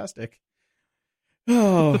fantastic.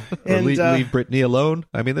 Oh, and leave Brittany alone.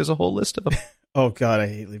 I mean, there's a whole list of them. Oh God, I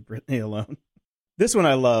hate Leave Brittany Alone. This one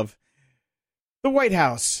I love. The White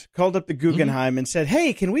House called up the Guggenheim and said,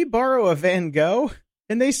 "Hey, can we borrow a Van Gogh?"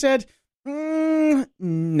 And they said,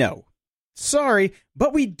 "No. Sorry,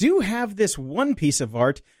 but we do have this one piece of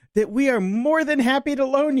art that we are more than happy to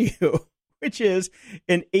loan you, which is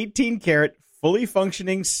an 18-karat, fully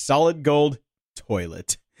functioning, solid gold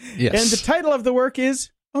toilet." Yes. And the title of the work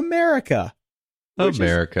is America.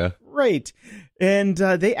 America. Right. And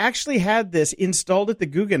they actually had this installed at the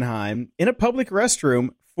Guggenheim in a public restroom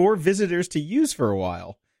for visitors to use for a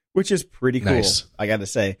while, which is pretty cool, nice. I got to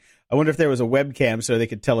say. I wonder if there was a webcam so they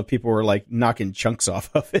could tell if people were like knocking chunks off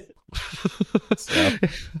of it. So.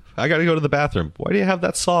 I got to go to the bathroom. Why do you have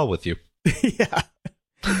that saw with you? Yeah.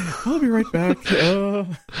 I'll be right back.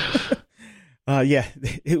 Yeah,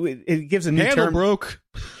 it gives a new Handle term. broke.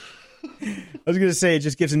 I was going to say it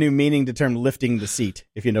just gives a new meaning to term lifting the seat,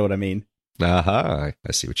 if you know what I mean. Aha,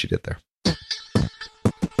 I see what you did there.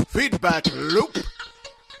 Feedback loop.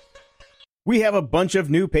 We have a bunch of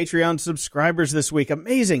new Patreon subscribers this week.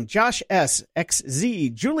 Amazing. Josh S.,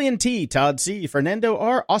 XZ, Julian T., Todd C., Fernando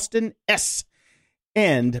R., Austin S.,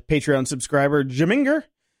 and Patreon subscriber Jaminger.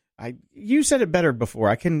 You said it better before.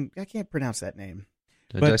 I can't pronounce that name.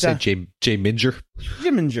 Did I say J Minger?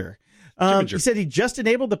 Jaminger. He said he just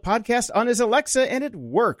enabled the podcast on his Alexa and it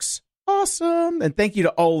works. Awesome. And thank you to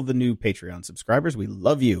all the new Patreon subscribers. We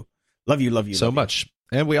love you. Love you so much.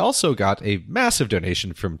 And we also got a massive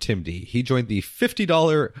donation from Tim D. He joined the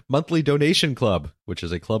 $50 monthly donation club, which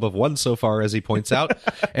is a club of one so far, as he points out.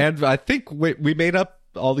 And I think we made up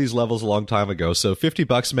all these levels a long time ago. So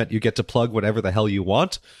 $50 meant you get to plug whatever the hell you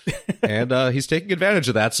want. And he's taking advantage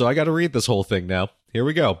of that. So I got to read this whole thing now. Here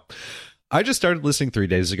we go. I just started listening 3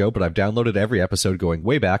 days ago, but I've downloaded every episode going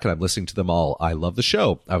way back, and I'm listening to them all. I love the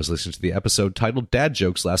show. I was listening to the episode titled Dad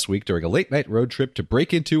Jokes last week during a late-night road trip to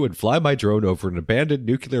break into and fly my drone over an abandoned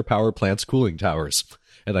nuclear power plant's cooling towers.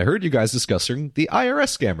 And I heard you guys discussing the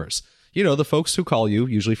IRS scammers. You know, the folks who call you,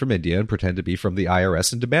 usually from India, and pretend to be from the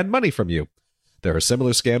IRS and demand money from you. There are similar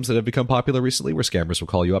scams that have become popular recently where scammers will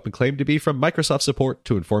call you up and claim to be from Microsoft support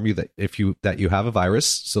to inform you that that you have a virus,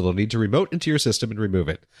 so they'll need to remote into your system and remove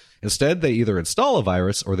it. Instead, they either install a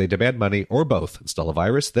virus or they demand money, or both. Install a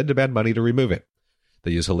virus, then demand money to remove it. They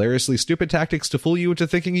use hilariously stupid tactics to fool you into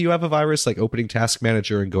thinking you have a virus, like opening Task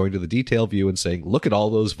Manager and going to the detail view and saying, "Look at all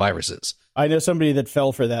those viruses." I know somebody that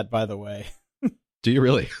fell for that, by the way. Do you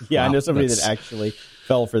really? Yeah, wow, I know somebody that actually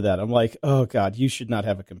fell for that. I'm like, oh God, you should not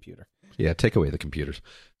have a computer. Yeah, take away the computers.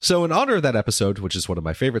 So in honor of that episode, which is one of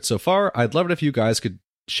my favorites so far, I'd love it if you guys could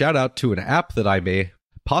shout out to an app that I may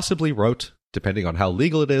possibly wrote, depending on how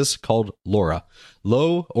legal it is, called LoRa,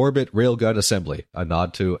 Low Orbit Railgun Assembly, a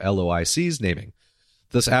nod to LOIC's naming.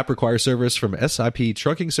 This app requires service from SIP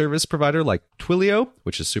trunking service provider like Twilio,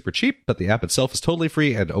 which is super cheap, but the app itself is totally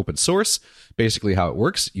free and open source. Basically how it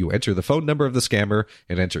works, you enter the phone number of the scammer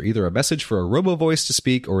and enter either a message for a robo-voice to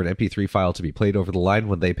speak or an MP3 file to be played over the line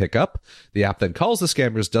when they pick up. The app then calls the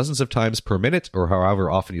scammers dozens of times per minute or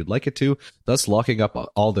however often you'd like it to, thus locking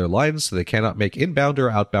up all their lines so they cannot make inbound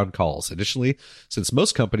or outbound calls. Additionally, since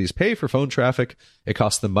most companies pay for phone traffic, it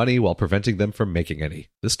costs them money while preventing them from making any.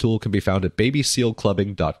 This tool can be found at babysealclubbing.club.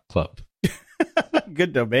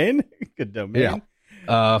 Good domain. Good domain.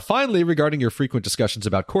 Yeah. Finally, regarding your frequent discussions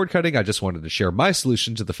about cord cutting, I just wanted to share my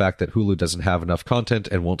solution to the fact that Hulu doesn't have enough content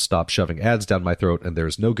and won't stop shoving ads down my throat, and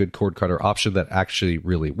there's no good cord cutter option that actually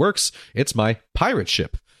really works. It's my pirate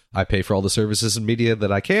ship. I pay for all the services and media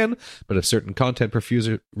that I can, but if certain content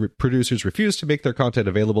producers refuse to make their content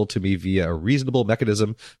available to me via a reasonable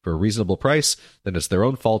mechanism for a reasonable price, then it's their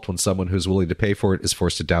own fault when someone who's willing to pay for it is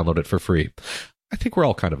forced to download it for free. I think we're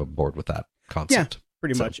all kind of on board with that concept. Yeah.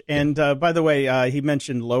 Pretty much. And by the way, he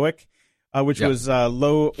mentioned LOIC, which was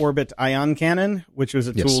Low Orbit Ion Cannon, which was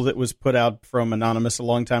a tool that was put out from Anonymous a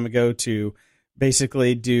long time ago to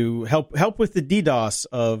basically help with the DDoS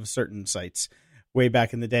of certain sites way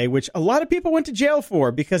back in the day, which a lot of people went to jail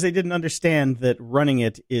for because they didn't understand that running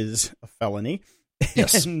it is a felony.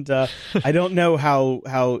 Yes. And I don't know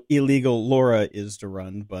how illegal LoRa is to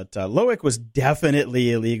run, but LOIC was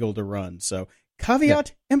definitely illegal to run. So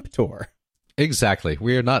caveat emptor. Exactly.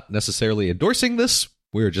 We are not necessarily endorsing this.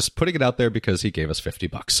 We're just putting it out there because he gave us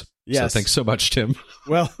 $50. Yes. So thanks so much, Tim.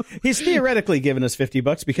 Well, he's theoretically given us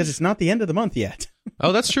 $50 because it's not the end of the month yet.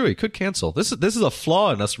 Oh, that's true. He could cancel. This is a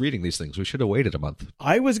flaw in us reading these things. We should have waited a month.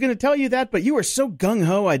 I was going to tell you that, but you were so gung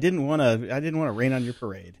ho. I didn't want to rain on your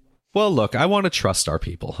parade. Well, look, I want to trust our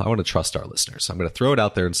people. I want to trust our listeners. I'm going to throw it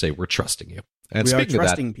out there and say we're trusting you. And we speaking are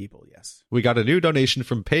trusting of that, people. Yes, we got a new donation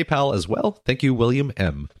from PayPal as well. Thank you, William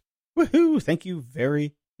M. Woohoo! Thank you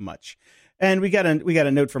very much. And we got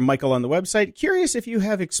a note from Michael on the website. Curious if you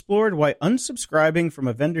have explored why unsubscribing from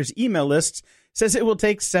a vendor's email list says it will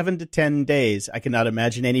take 7 to 10 days. I cannot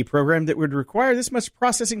imagine any program that would require this much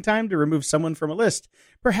processing time to remove someone from a list.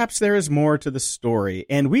 Perhaps there is more to the story.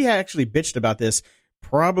 And we actually bitched about this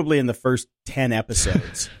probably in the first 10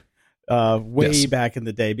 episodes. Way back in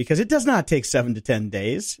the day, because it does not take 7 to 10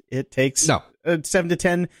 days. It takes 7 to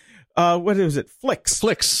 10 what is it? Flicks.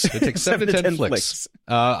 It takes 7 to 10 flicks.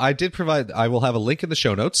 I will have a link in the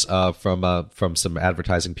show notes from some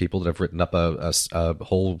advertising people that have written up a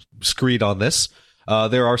whole screed on this.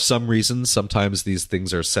 There are some reasons. Sometimes these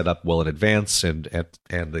things are set up well in advance, and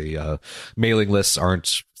the mailing lists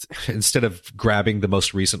aren't. Instead of grabbing the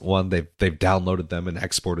most recent one, they've downloaded them and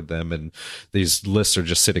exported them, and these lists are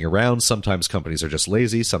just sitting around. Sometimes companies are just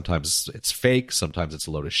lazy. Sometimes it's fake. Sometimes it's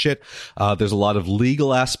a load of shit. There's a lot of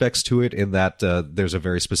legal aspects to it in that there's a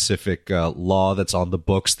very specific law that's on the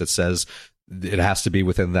books that says it has to be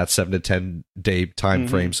within that 7 to 10 day time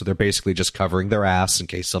frame. So they're basically just covering their ass in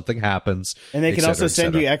case something happens. And they can also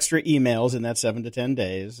send you extra emails in that 7 to 10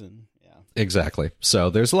 days. And Exactly. So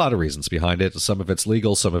there's a lot of reasons behind it. Some of it's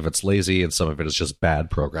legal, some of it's lazy, and some of it is just bad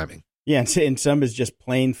programming. Yeah, and some is just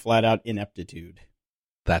plain flat out ineptitude.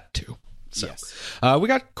 That too. So Yes. we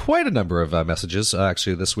got quite a number of messages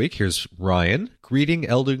actually this week. Here's Ryan. Greeting,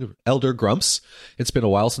 Elder Grumps. It's been a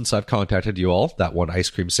while since I've contacted you all. That one ice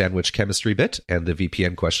cream sandwich chemistry bit and the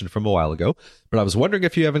VPN question from a while ago. But I was wondering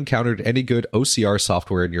if you have encountered any good OCR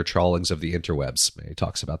software in your trawlings of the interwebs. He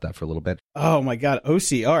talks about that for a little bit. Oh my God,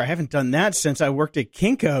 OCR. I haven't done that since I worked at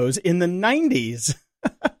Kinko's in the 90s.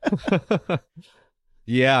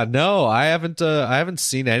 Yeah, no, I haven't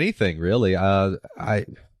seen anything really.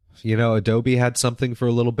 Adobe had something for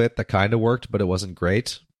a little bit that kind of worked, but it wasn't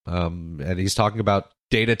great. And he's talking about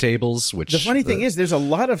data tables, which... The funny thing is, there's a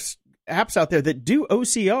lot of apps out there that do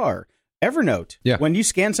OCR. Evernote, when you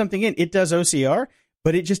scan something in, it does OCR,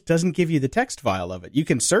 but it just doesn't give you the text file of it. You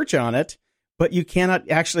can search on it, but you cannot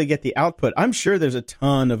actually get the output. I'm sure there's a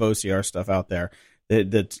ton of OCR stuff out there.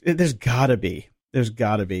 There's got to be. There's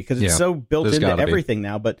got to be, because it's so built into everything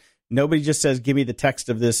now, but nobody just says, give me the text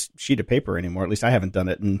of this sheet of paper anymore. At least I haven't done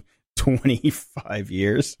it in 25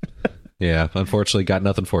 years. Yeah, unfortunately, got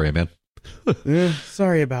nothing for you, man.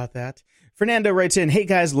 Sorry about that. Fernando writes in, hey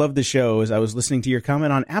guys, love the show. As I was listening to your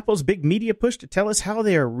comment on Apple's big media push to tell us how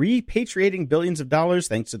they are repatriating billions of dollars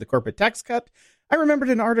thanks to the corporate tax cut, I remembered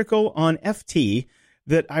an article on FT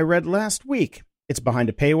that I read last week. It's behind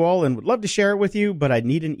a paywall and would love to share it with you, but I'd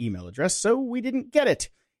need an email address, so we didn't get it.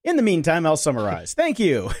 In the meantime, I'll summarize. Thank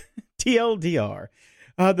you. TLDR.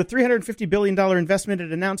 The $350 billion investment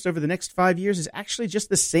it announced over the next 5 years is actually just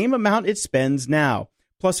the same amount it spends now,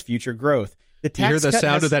 plus future growth. The tax you hear the cut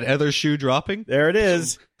sound of that other shoe dropping? There it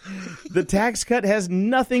is. The tax cut has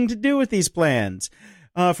nothing to do with these plans.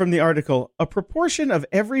 From the article, a proportion of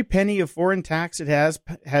every penny of foreign tax it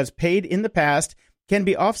has paid in the past can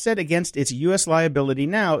be offset against its U.S. liability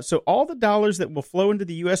now, so all the dollars that will flow into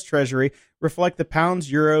the U.S. Treasury reflect the pounds,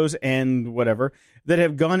 euros, and whatever that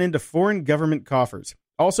have gone into foreign government coffers.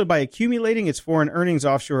 Also, by accumulating its foreign earnings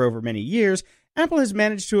offshore over many years, Apple has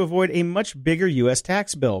managed to avoid a much bigger U.S.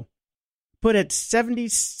 tax bill. Put at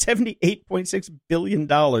 $78.6 billion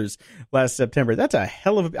last September. That's a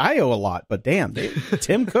hell of a... I owe a lot, but damn,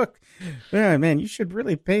 Tim Cook, man, you should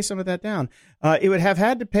really pay some of that down. It would have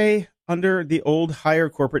had to pay under the old higher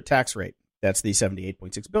corporate tax rate. That's the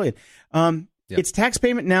 $78.6 billion. Its tax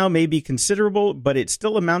payment now may be considerable, but it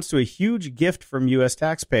still amounts to a huge gift from U.S.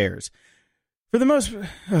 taxpayers. For the most...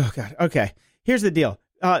 Oh, God. Okay. Here's the deal.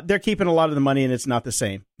 They're keeping a lot of the money, and it's not the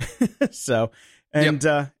same.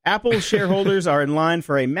 Apple shareholders are in line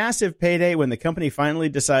for a massive payday when the company finally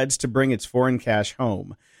decides to bring its foreign cash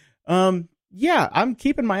home. I'm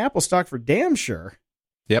keeping my Apple stock for damn sure.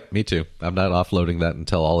 Yep, me too. I'm not offloading that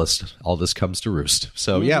until all this comes to roost.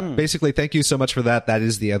 So basically, thank you so much for that. That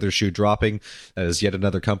is the other shoe dropping. That is yet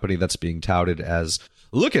another company that's being touted as,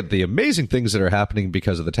 look at the amazing things that are happening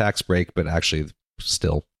because of the tax break, but actually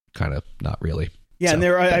still kind of not really. Yeah,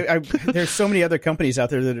 so, and there's so many other companies out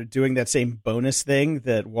there that are doing that same bonus thing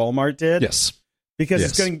that Walmart did. Yes.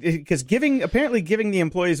 Because giving the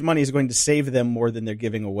employees money is going to save them more than they're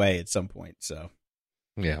giving away at some point. So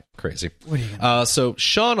yeah, crazy. So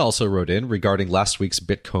Sean also wrote in regarding last week's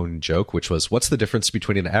Bitcoin joke, which was, what's the difference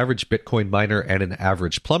between an average Bitcoin miner and an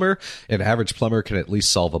average plumber? An average plumber can at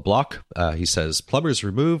least solve a block. He says plumbers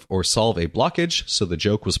remove or solve a blockage, so the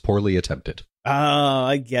joke was poorly attempted. Oh,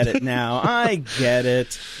 I get it now. I get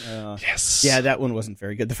it. Yes. Yeah, that one wasn't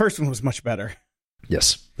very good. The first one was much better.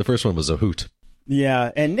 Yes, the first one was a hoot.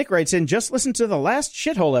 Yeah, and Nick writes in, just listened to the last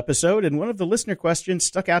shithole episode, and one of the listener questions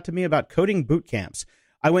stuck out to me about coding boot camps.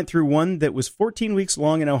 I went through one that was 14 weeks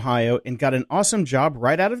long in Ohio and got an awesome job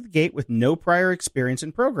right out of the gate with no prior experience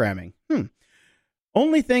in programming.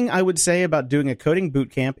 Only thing I would say about doing a coding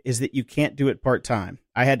boot camp is that you can't do it part-time.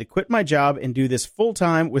 I had to quit my job and do this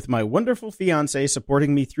full-time with my wonderful fiance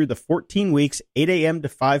supporting me through the 14 weeks, 8 a.m. to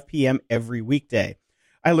 5 p.m. every weekday.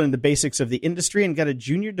 I learned the basics of the industry and got a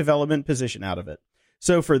junior development position out of it.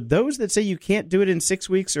 So for those that say you can't do it in 6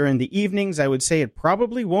 weeks or in the evenings, I would say it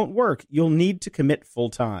probably won't work. You'll need to commit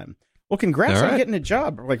full-time. Well, congrats on getting a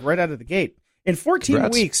job like right out of the gate. In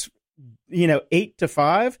 14 weeks, 8 to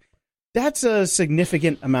 5, that's a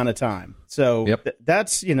significant amount of time. So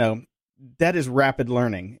that's, that is rapid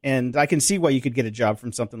learning. And I can see why you could get a job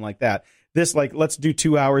from something like that. This, let's do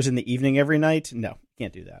 2 hours in the evening every night. No,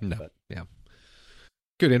 can't do that. No. But. Yeah.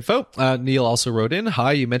 Good info. Neil also wrote in,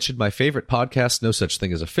 hi, you mentioned my favorite podcast, No Such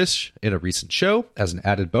Thing as a Fish, in a recent show. As an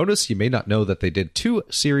added bonus, you may not know that they did 2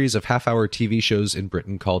 series of half-hour TV shows in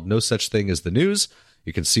Britain called No Such Thing as the News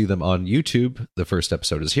You can see them on YouTube. The first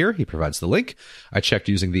episode is here. He provides the link. I checked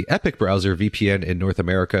using the Epic browser VPN in North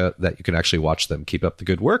America that you can actually watch them. Keep up the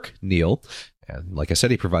good work, Neil. And like I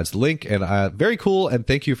said, he provides the link, and very cool, and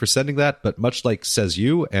thank you for sending that. But much like Says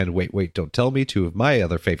You and Wait, Don't Tell Me, two of my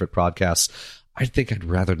other favorite podcasts, I think I'd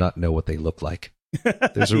rather not know what they look like.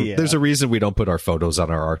 There's a reason we don't put our photos on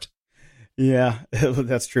our art. Yeah,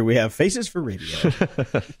 that's true. We have faces for radio.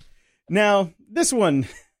 Now, this one,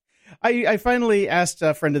 I finally asked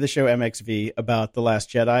a friend of the show, MXV, about The Last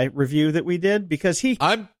Jedi review that we did, because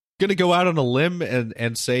I'm going to go out on a limb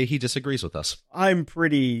and say he disagrees with us. I'm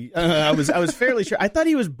pretty I was fairly sure. I thought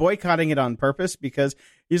he was boycotting it on purpose, because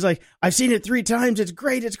he's like, I've seen it 3 times, it's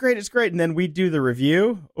great, and then we do the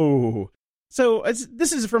review. So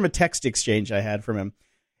this is from a text exchange I had from him.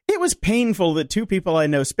 It was painful that 2 people I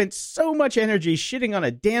know spent so much energy shitting on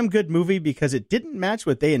a damn good movie because it didn't match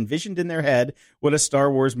what they envisioned in their head what a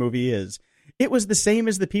Star Wars movie is. It was the same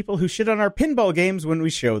as the people who shit on our pinball games when we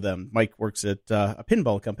show them. Mike works at a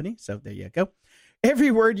pinball company, so there you go.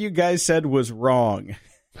 Every word you guys said was wrong.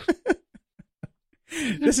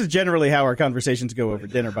 This is generally how our conversations go over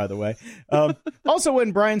dinner, by the way. Also,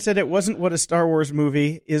 when Brian said it wasn't what a Star Wars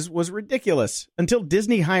movie was ridiculous. Until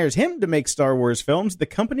Disney hires him to make Star Wars films, the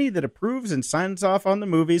company that approves and signs off on the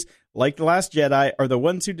movies, like The Last Jedi, are the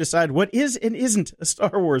ones who decide what is and isn't a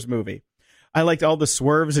Star Wars movie. I liked all the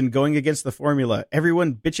swerves and going against the formula.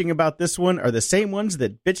 Everyone bitching about this one are the same ones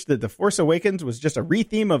that bitched that The Force Awakens was just a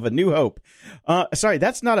retheme of A New Hope. Sorry,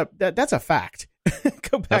 that's a fact.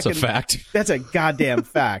 Go back. That's a fact. That's a goddamn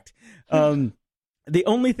fact. The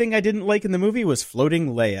only thing I didn't like in the movie was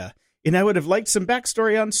floating Leia, and I would have liked some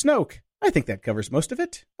backstory on Snoke. I think that covers most of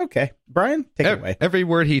it. Okay, Brian, take it away. Every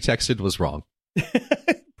word he texted was wrong.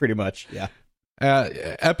 Pretty much, yeah.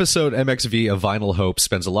 Episode MXV of Vinyl Hope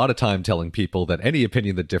spends a lot of time telling people that any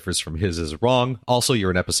opinion that differs from his is wrong. Also, you're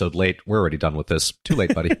an episode late. We're already done with this. Too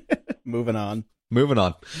late, buddy. Moving on.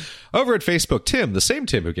 Over at Facebook, Tim, the same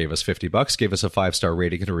Tim who gave us $50, gave us a 5-star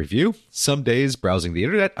rating and a review. Some days, browsing the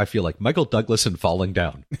internet, I feel like Michael Douglas and falling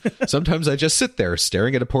down. Sometimes I just sit there,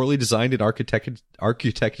 staring at a poorly designed and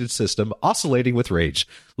architected system, oscillating with rage.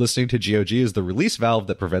 Listening to GOG is the release valve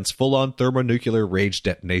that prevents full-on thermonuclear rage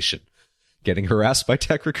detonation. Getting harassed by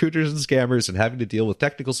tech recruiters and scammers and having to deal with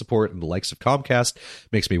technical support and the likes of Comcast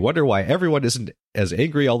makes me wonder why everyone isn't as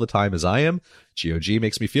angry all the time as I am. GOG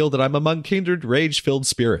makes me feel that I'm among kindred, rage-filled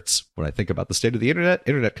spirits. When I think about the state of the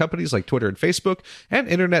internet companies like Twitter and Facebook, and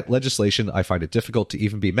internet legislation, I find it difficult to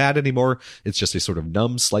even be mad anymore. It's just a sort of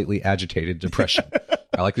numb, slightly agitated depression.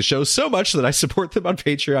 I like the show so much that I support them on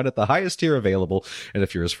Patreon at the highest tier available, and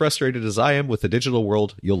if you're as frustrated as I am with the digital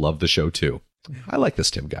world, you'll love the show too. I like this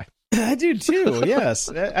Tim guy. I do too. Yes,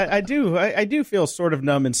 I do. I do feel sort of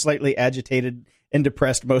numb and slightly agitated and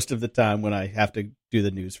depressed most of the time when I have to do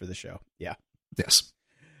the news for the show. Yeah. Yes.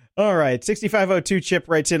 All right. 6502 Chip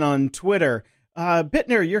writes in on Twitter.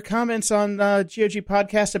 Bittner, your comments on GOG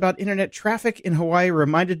podcast about internet traffic in Hawaii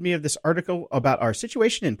reminded me of this article about our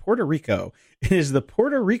situation in Puerto Rico. It is the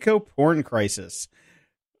Puerto Rico porn crisis.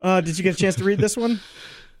 Did you get a chance to read this one?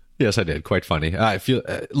 Yes, I did. Quite funny. I feel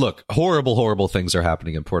look, horrible things are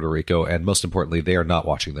happening in Puerto Rico, and most importantly, they are not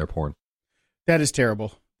watching their porn. That is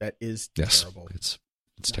terrible. That is terrible. It's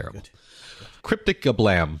terrible. Good. Cryptic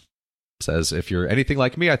Gablam says, if you're anything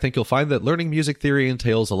like me, I think you'll find that learning music theory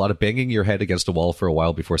entails a lot of banging your head against a wall for a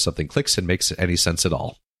while before something clicks and makes any sense at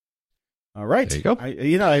all. All right. There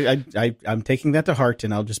you go. I'm taking that to heart,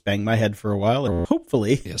 and I'll just bang my head for a while, and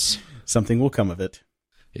hopefully something will come of it.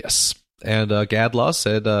 Yes. And Gadlaw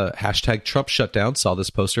said, hashtag Trump shutdown. Saw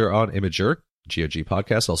this poster on Imager, GOG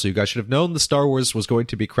podcast. Also, you guys should have known the Star Wars was going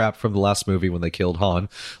to be crap from the last movie when they killed Han.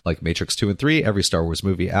 Like Matrix 2 and 3, every Star Wars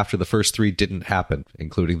movie after the first 3 didn't happen,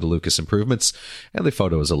 including the Lucas improvements. And the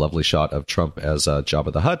photo is a lovely shot of Trump as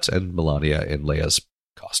Jabba the Hutt and Melania in Leia's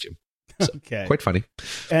costume. So, okay. Quite funny.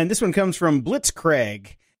 And this one comes from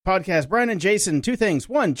Blitzcraig. Podcast, Brian and Jason, 2 things.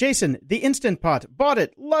 1, Jason, the Instant Pot. Bought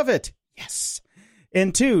it. Love it. Yes.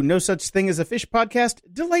 And 2, no such thing as a fish podcast.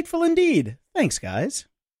 Delightful indeed. Thanks, guys.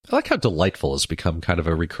 I like how delightful has become kind of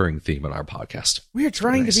a recurring theme in our podcast. We are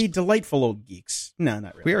trying to be delightful old geeks. No,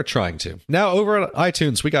 not really. We are trying to. Now, over on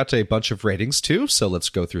iTunes, we got a bunch of ratings, too, so let's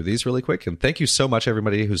go through these really quick. And thank you so much,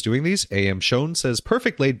 everybody who's doing these. AM Shone says,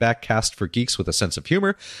 perfect laid-back cast for geeks with a sense of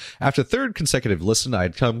humor. After 3rd consecutive listen, I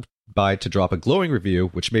had come by to drop a glowing review,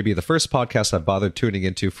 which may be the first podcast I've bothered tuning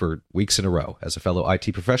into for weeks in a row. As a fellow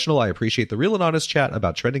IT professional, I appreciate the real and honest chat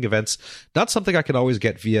about trending events, not something I can always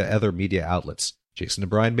get via other media outlets. Jason and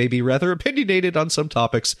Brian may be rather opinionated on some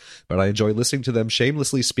topics, but I enjoy listening to them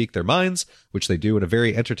shamelessly speak their minds, which they do in a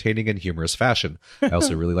very entertaining and humorous fashion. I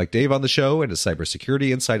also really like Dave on the show, and his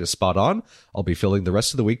cybersecurity insight is spot on. I'll be filling the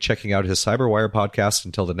rest of the week checking out his CyberWire podcast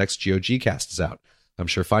until the next GOG cast is out. I'm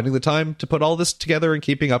sure finding the time to put all this together and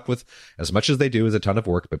keeping up with as much as they do is a ton of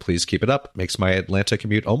work, but please keep it up. Makes my Atlanta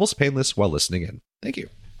commute almost painless while listening in. Thank you.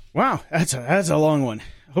 Wow, that's a long one.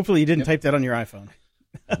 Hopefully you didn't type that on your iPhone.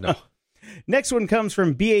 No. Next one comes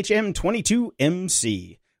from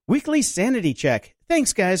BHM22MC. Weekly sanity check.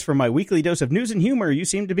 Thanks, guys, for my weekly dose of news and humor. You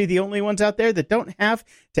seem to be the only ones out there that don't have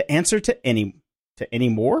to answer to any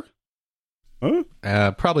more. Huh?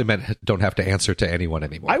 Probably meant don't have to answer to anyone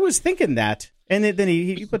anymore. I was thinking that, and then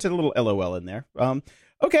he puts a little LOL in there.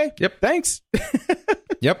 Okay. Yep. Thanks.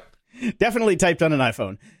 Yep. Definitely typed on an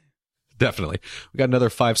iPhone. Definitely. We got another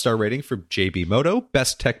 5-star rating from JB Moto.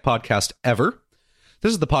 Best tech podcast ever.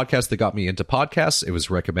 This is the podcast that got me into podcasts. It was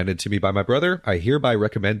recommended to me by my brother. I hereby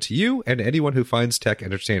recommend to you and anyone who finds tech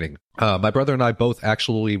entertaining. My brother and I both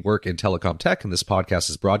actually work in telecom tech, and this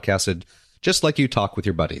podcast is broadcasted just like you talk with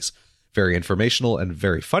your buddies. Very informational and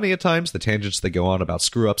very funny at times. The tangents that go on about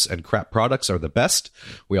screw-ups and crap products are the best.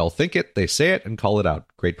 We all think it, they say it, and call it out.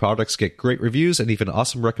 Great products get great reviews and even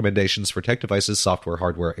awesome recommendations for tech devices, software,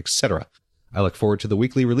 hardware, etc. I look forward to the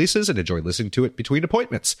weekly releases and enjoy listening to it between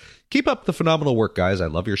appointments. Keep up the phenomenal work, guys. I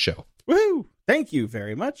love your show. Woohoo! Thank you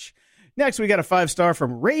very much. Next, we got a 5-star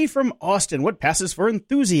from Ray from Austin. What passes for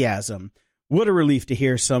enthusiasm? What a relief to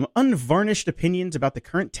hear some unvarnished opinions about the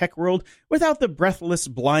current tech world without the breathless,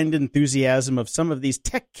 blind enthusiasm of some of these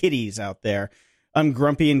tech kiddies out there. I'm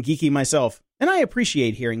grumpy and geeky myself, and I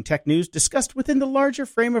appreciate hearing tech news discussed within the larger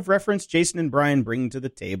frame of reference Jason and Brian bring to the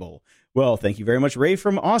table. Well, thank you very much, Ray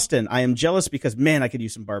from Austin. I am jealous because, man, I could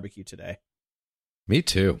use some barbecue today. Me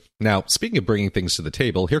too. Now, speaking of bringing things to the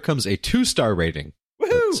table, here comes a 2-star rating.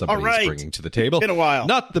 Woohoo! Somebody's All right. bringing to the table. Been a while.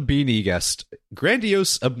 Not the beanie guest.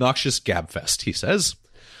 Grandiose, obnoxious gabfest, he says.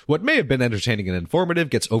 What may have been entertaining and informative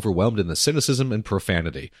gets overwhelmed in the cynicism and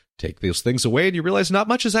profanity. Take those things away and you realize not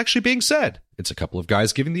much is actually being said. It's a couple of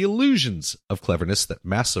guys giving the illusions of cleverness that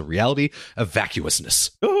mask a reality of vacuousness.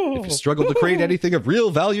 If you struggle to create anything of real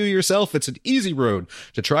value yourself, it's an easy road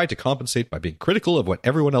to try to compensate by being critical of what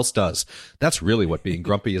everyone else does. That's really what being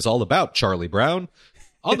grumpy is all about, Charlie Brown.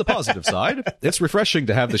 On the positive side, it's refreshing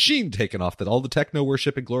to have the sheen taken off that all the techno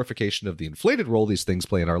worship and glorification of the inflated role these things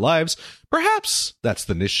play in our lives. Perhaps that's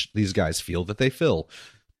the niche these guys feel that they fill.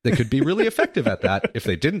 They could be really effective at that if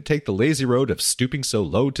they didn't take the lazy road of stooping so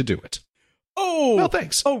low to do it. Oh, well,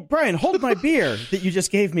 thanks. Oh, Brian, hold my beer that you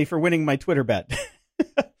just gave me for winning my Twitter bet.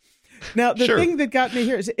 Now, the thing that got me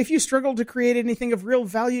here is if you struggle to create anything of real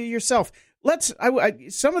value yourself,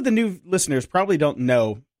 some of the new listeners probably don't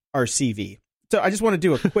know our CV. So I just want to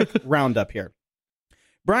do a quick roundup here.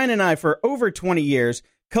 Brian and I, for over 20 years,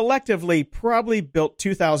 collectively probably built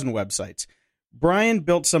 2,000 websites. Brian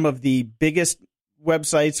built some of the biggest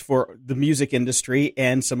websites for the music industry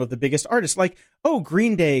and some of the biggest artists, like,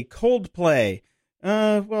 Green Day, Coldplay,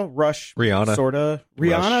 Rush, Rihanna. Sorta.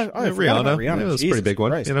 Rihanna? Rush. Rihanna. Rihanna. Yeah, that's a pretty big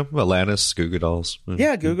one. Christ. You know, Alanis, Goo Goo Dolls.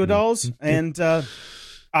 Yeah, Goo Goo Dolls. And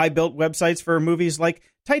I built websites for movies like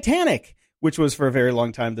Titanic, which was for a very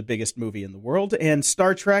long time the biggest movie in the world, and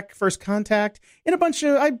Star Trek, First Contact, and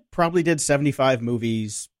I probably did 75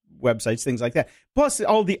 movies, websites, things like that, plus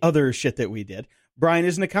all the other shit that we did. Brian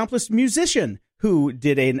is an accomplished musician who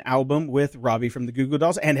did an album with Robbie from the Goo Goo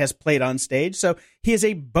Dolls and has played on stage, so he is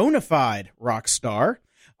a bona fide rock star.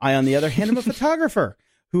 I, on the other hand, am a photographer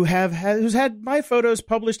who's had my photos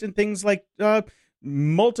published in things like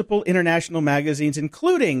multiple international magazines,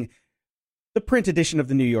 including the print edition of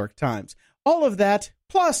the New York Times. All of that,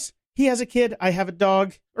 plus he has a kid, I have a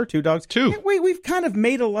dog, or 2 dogs. 2. We've kind of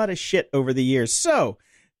made a lot of shit over the years. So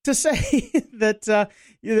to say that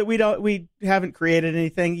we haven't created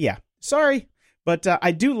anything, yeah, sorry. But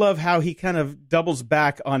I do love how he kind of doubles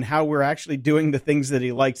back on how we're actually doing the things that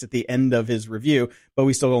he likes at the end of his review, but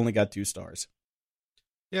we still only got 2 stars.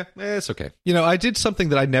 Yeah, it's okay. You know, I did something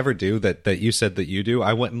that I never do that you said that you do.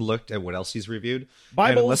 I went and looked at what else he's reviewed.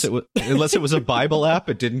 Bibles? And unless it was a Bible app,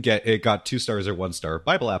 it got 2 stars or 1 star.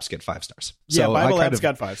 Bible apps get 5 stars. Yeah, so Bible apps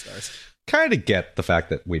got 5 stars. Kind of get the fact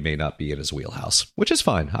that we may not be in his wheelhouse, which is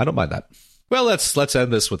fine. I don't mind that. Well, let's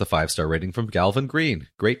end this with a 5-star rating from Galvin Green.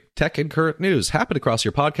 Great tech and current news. Happen across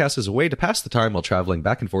your podcast as a way to pass the time while traveling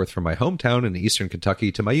back and forth from my hometown in eastern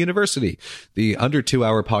Kentucky to my university. The under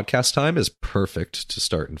 2-hour podcast time is perfect to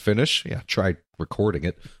start and finish. Yeah, try recording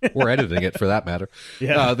it or editing it for that matter.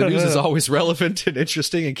 Yeah. The news is always relevant and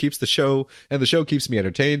interesting and keeps the show keeps me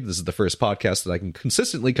entertained. This is the first podcast that I can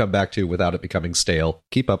consistently come back to without it becoming stale.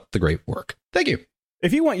 Keep up the great work. Thank you.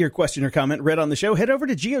 If you want your question or comment read on the show, head over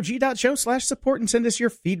to gog.show/support and send us your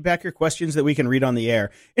feedback or questions that we can read on the air.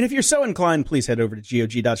 And if you're so inclined, please head over to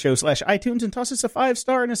gog.show/iTunes and toss us a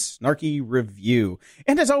 5-star and a snarky review.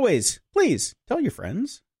 And as always, please tell your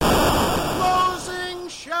friends. Closing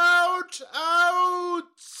shout-outs!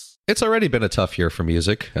 It's already been a tough year for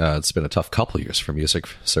music. It's been a tough couple years for music,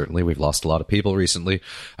 certainly. We've lost a lot of people recently.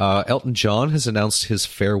 Elton John has announced his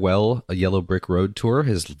farewell Yellow Brick Road tour,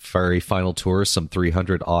 his very final tour, some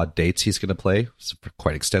 300-odd dates he's going to play. It's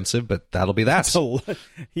quite extensive, but that'll be that.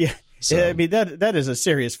 Yeah. So, I mean, that is a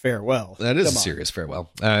serious farewell. That is a serious farewell.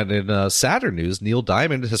 And in sadder news, Neil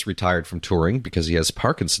Diamond has retired from touring because he has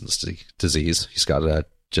Parkinson's disease. He's got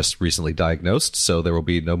just recently diagnosed, so there will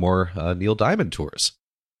be no more Neil Diamond tours.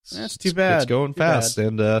 That's too bad. It's going fast.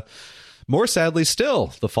 And more sadly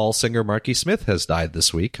still, the Fall singer Marky Smith has died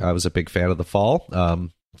this week. I was a big fan of the Fall.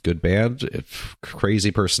 Good band, crazy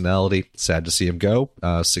personality. Sad to see him go.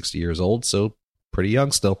 60 years old, so pretty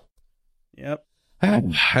young still. Yep.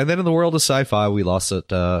 And then in the world of sci-fi, we lost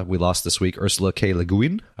this week Ursula K. Le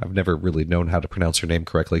Guin. I've never really known how to pronounce her name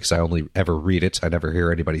correctly because I only ever read it. I never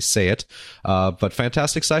hear anybody say it. But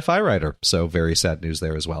fantastic sci-fi writer. So very sad news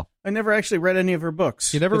there as well. I never actually read any of her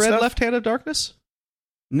books. You never Good read stuff? Left Hand of Darkness?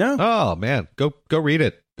 No. Oh man, go read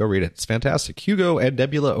it. Go read it. It's fantastic. Hugo and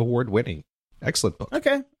Nebula award winning. Excellent book.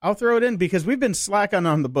 Okay, I'll throw it in because we've been slacking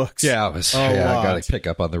on the books. Yeah, I got to pick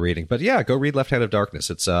up on the reading. But yeah, go read Left Hand of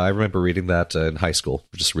Darkness. It's I remember reading that in high school,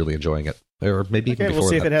 just really enjoying it. Or maybe even before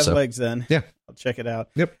we'll see that. if it has legs then. Yeah. I'll check it out.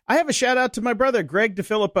 Yep. I have a shout out to my brother, Greg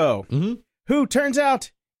DeFilippo, who turns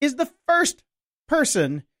out is the first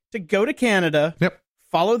person to go to Canada,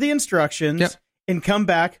 follow the instructions, and come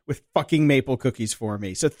back with fucking maple cookies for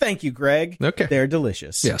me. So thank you, Greg. Okay. They're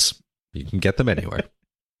delicious. Yes. You can get them anywhere.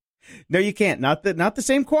 No, you can't. Not the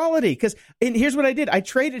same quality. And here's what I did. I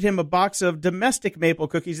traded him a box of domestic maple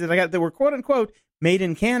cookies that I got that were quote unquote made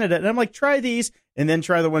in Canada. And I'm like, try these and then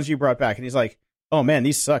try the ones you brought back. And he's like, oh man,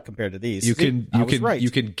 these suck compared to these. You can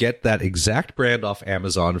get that exact brand off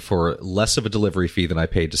Amazon for less of a delivery fee than I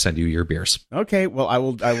paid to send you your beers. Okay, well I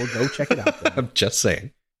will go check it out then. I'm just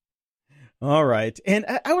saying. All right. And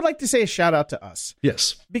I would like to say a shout out to us.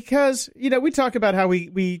 Yes. Because, we talk about how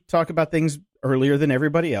we talk about things earlier than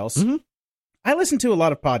everybody else. Mm-hmm. I listen to a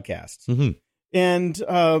lot of podcasts. Mm-hmm. And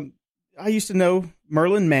I used to know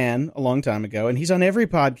Merlin Mann a long time ago, and he's on every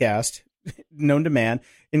podcast known to man,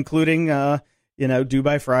 including, Do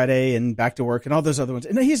by Friday and Back to Work and all those other ones.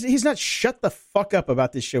 And he's not shut the fuck up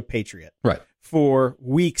about this show, Patriot, right, for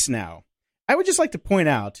weeks now. I would just like to point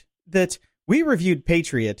out that we reviewed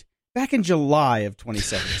Patriot back in July of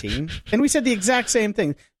 2017, and we said the exact same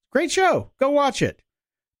thing. Great show. Go watch it.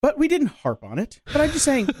 But we didn't harp on it. But I'm just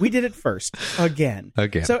saying we did it first. Again.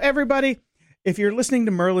 So everybody, if you're listening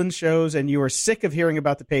to Merlin's shows and you are sick of hearing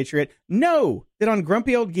about the Patriot, know that on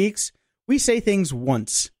Grumpy Old Geeks, we say things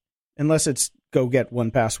once. Unless it's go get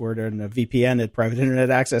 1Password and a VPN at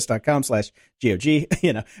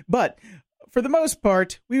privateinternetaccess.com/GOG, But for the most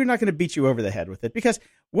part, we are not going to beat you over the head with it. Because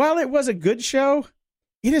while it was a good show,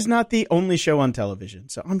 it is not the only show on television.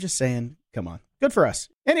 So I'm just saying, come on. Good for us.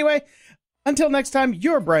 Anyway, until next time,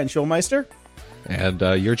 you're Brian Schulmeister. And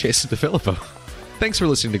you're Jason DeFilippo. Thanks for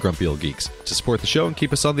listening to Grumpy Old Geeks. To support the show and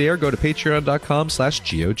keep us on the air, go to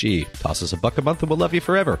patreon.com/GOG. Toss us $1 a month and we'll love you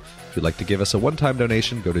forever. If you'd like to give us a one-time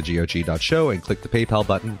donation, go to GOG.show and click the PayPal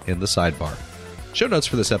button in the sidebar. Show notes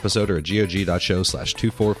for this episode are at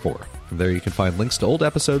GOG.show/244. From there you can find links to old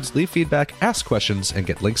episodes, leave feedback, ask questions, and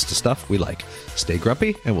get links to stuff we like. Stay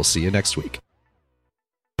grumpy, and we'll see you next week.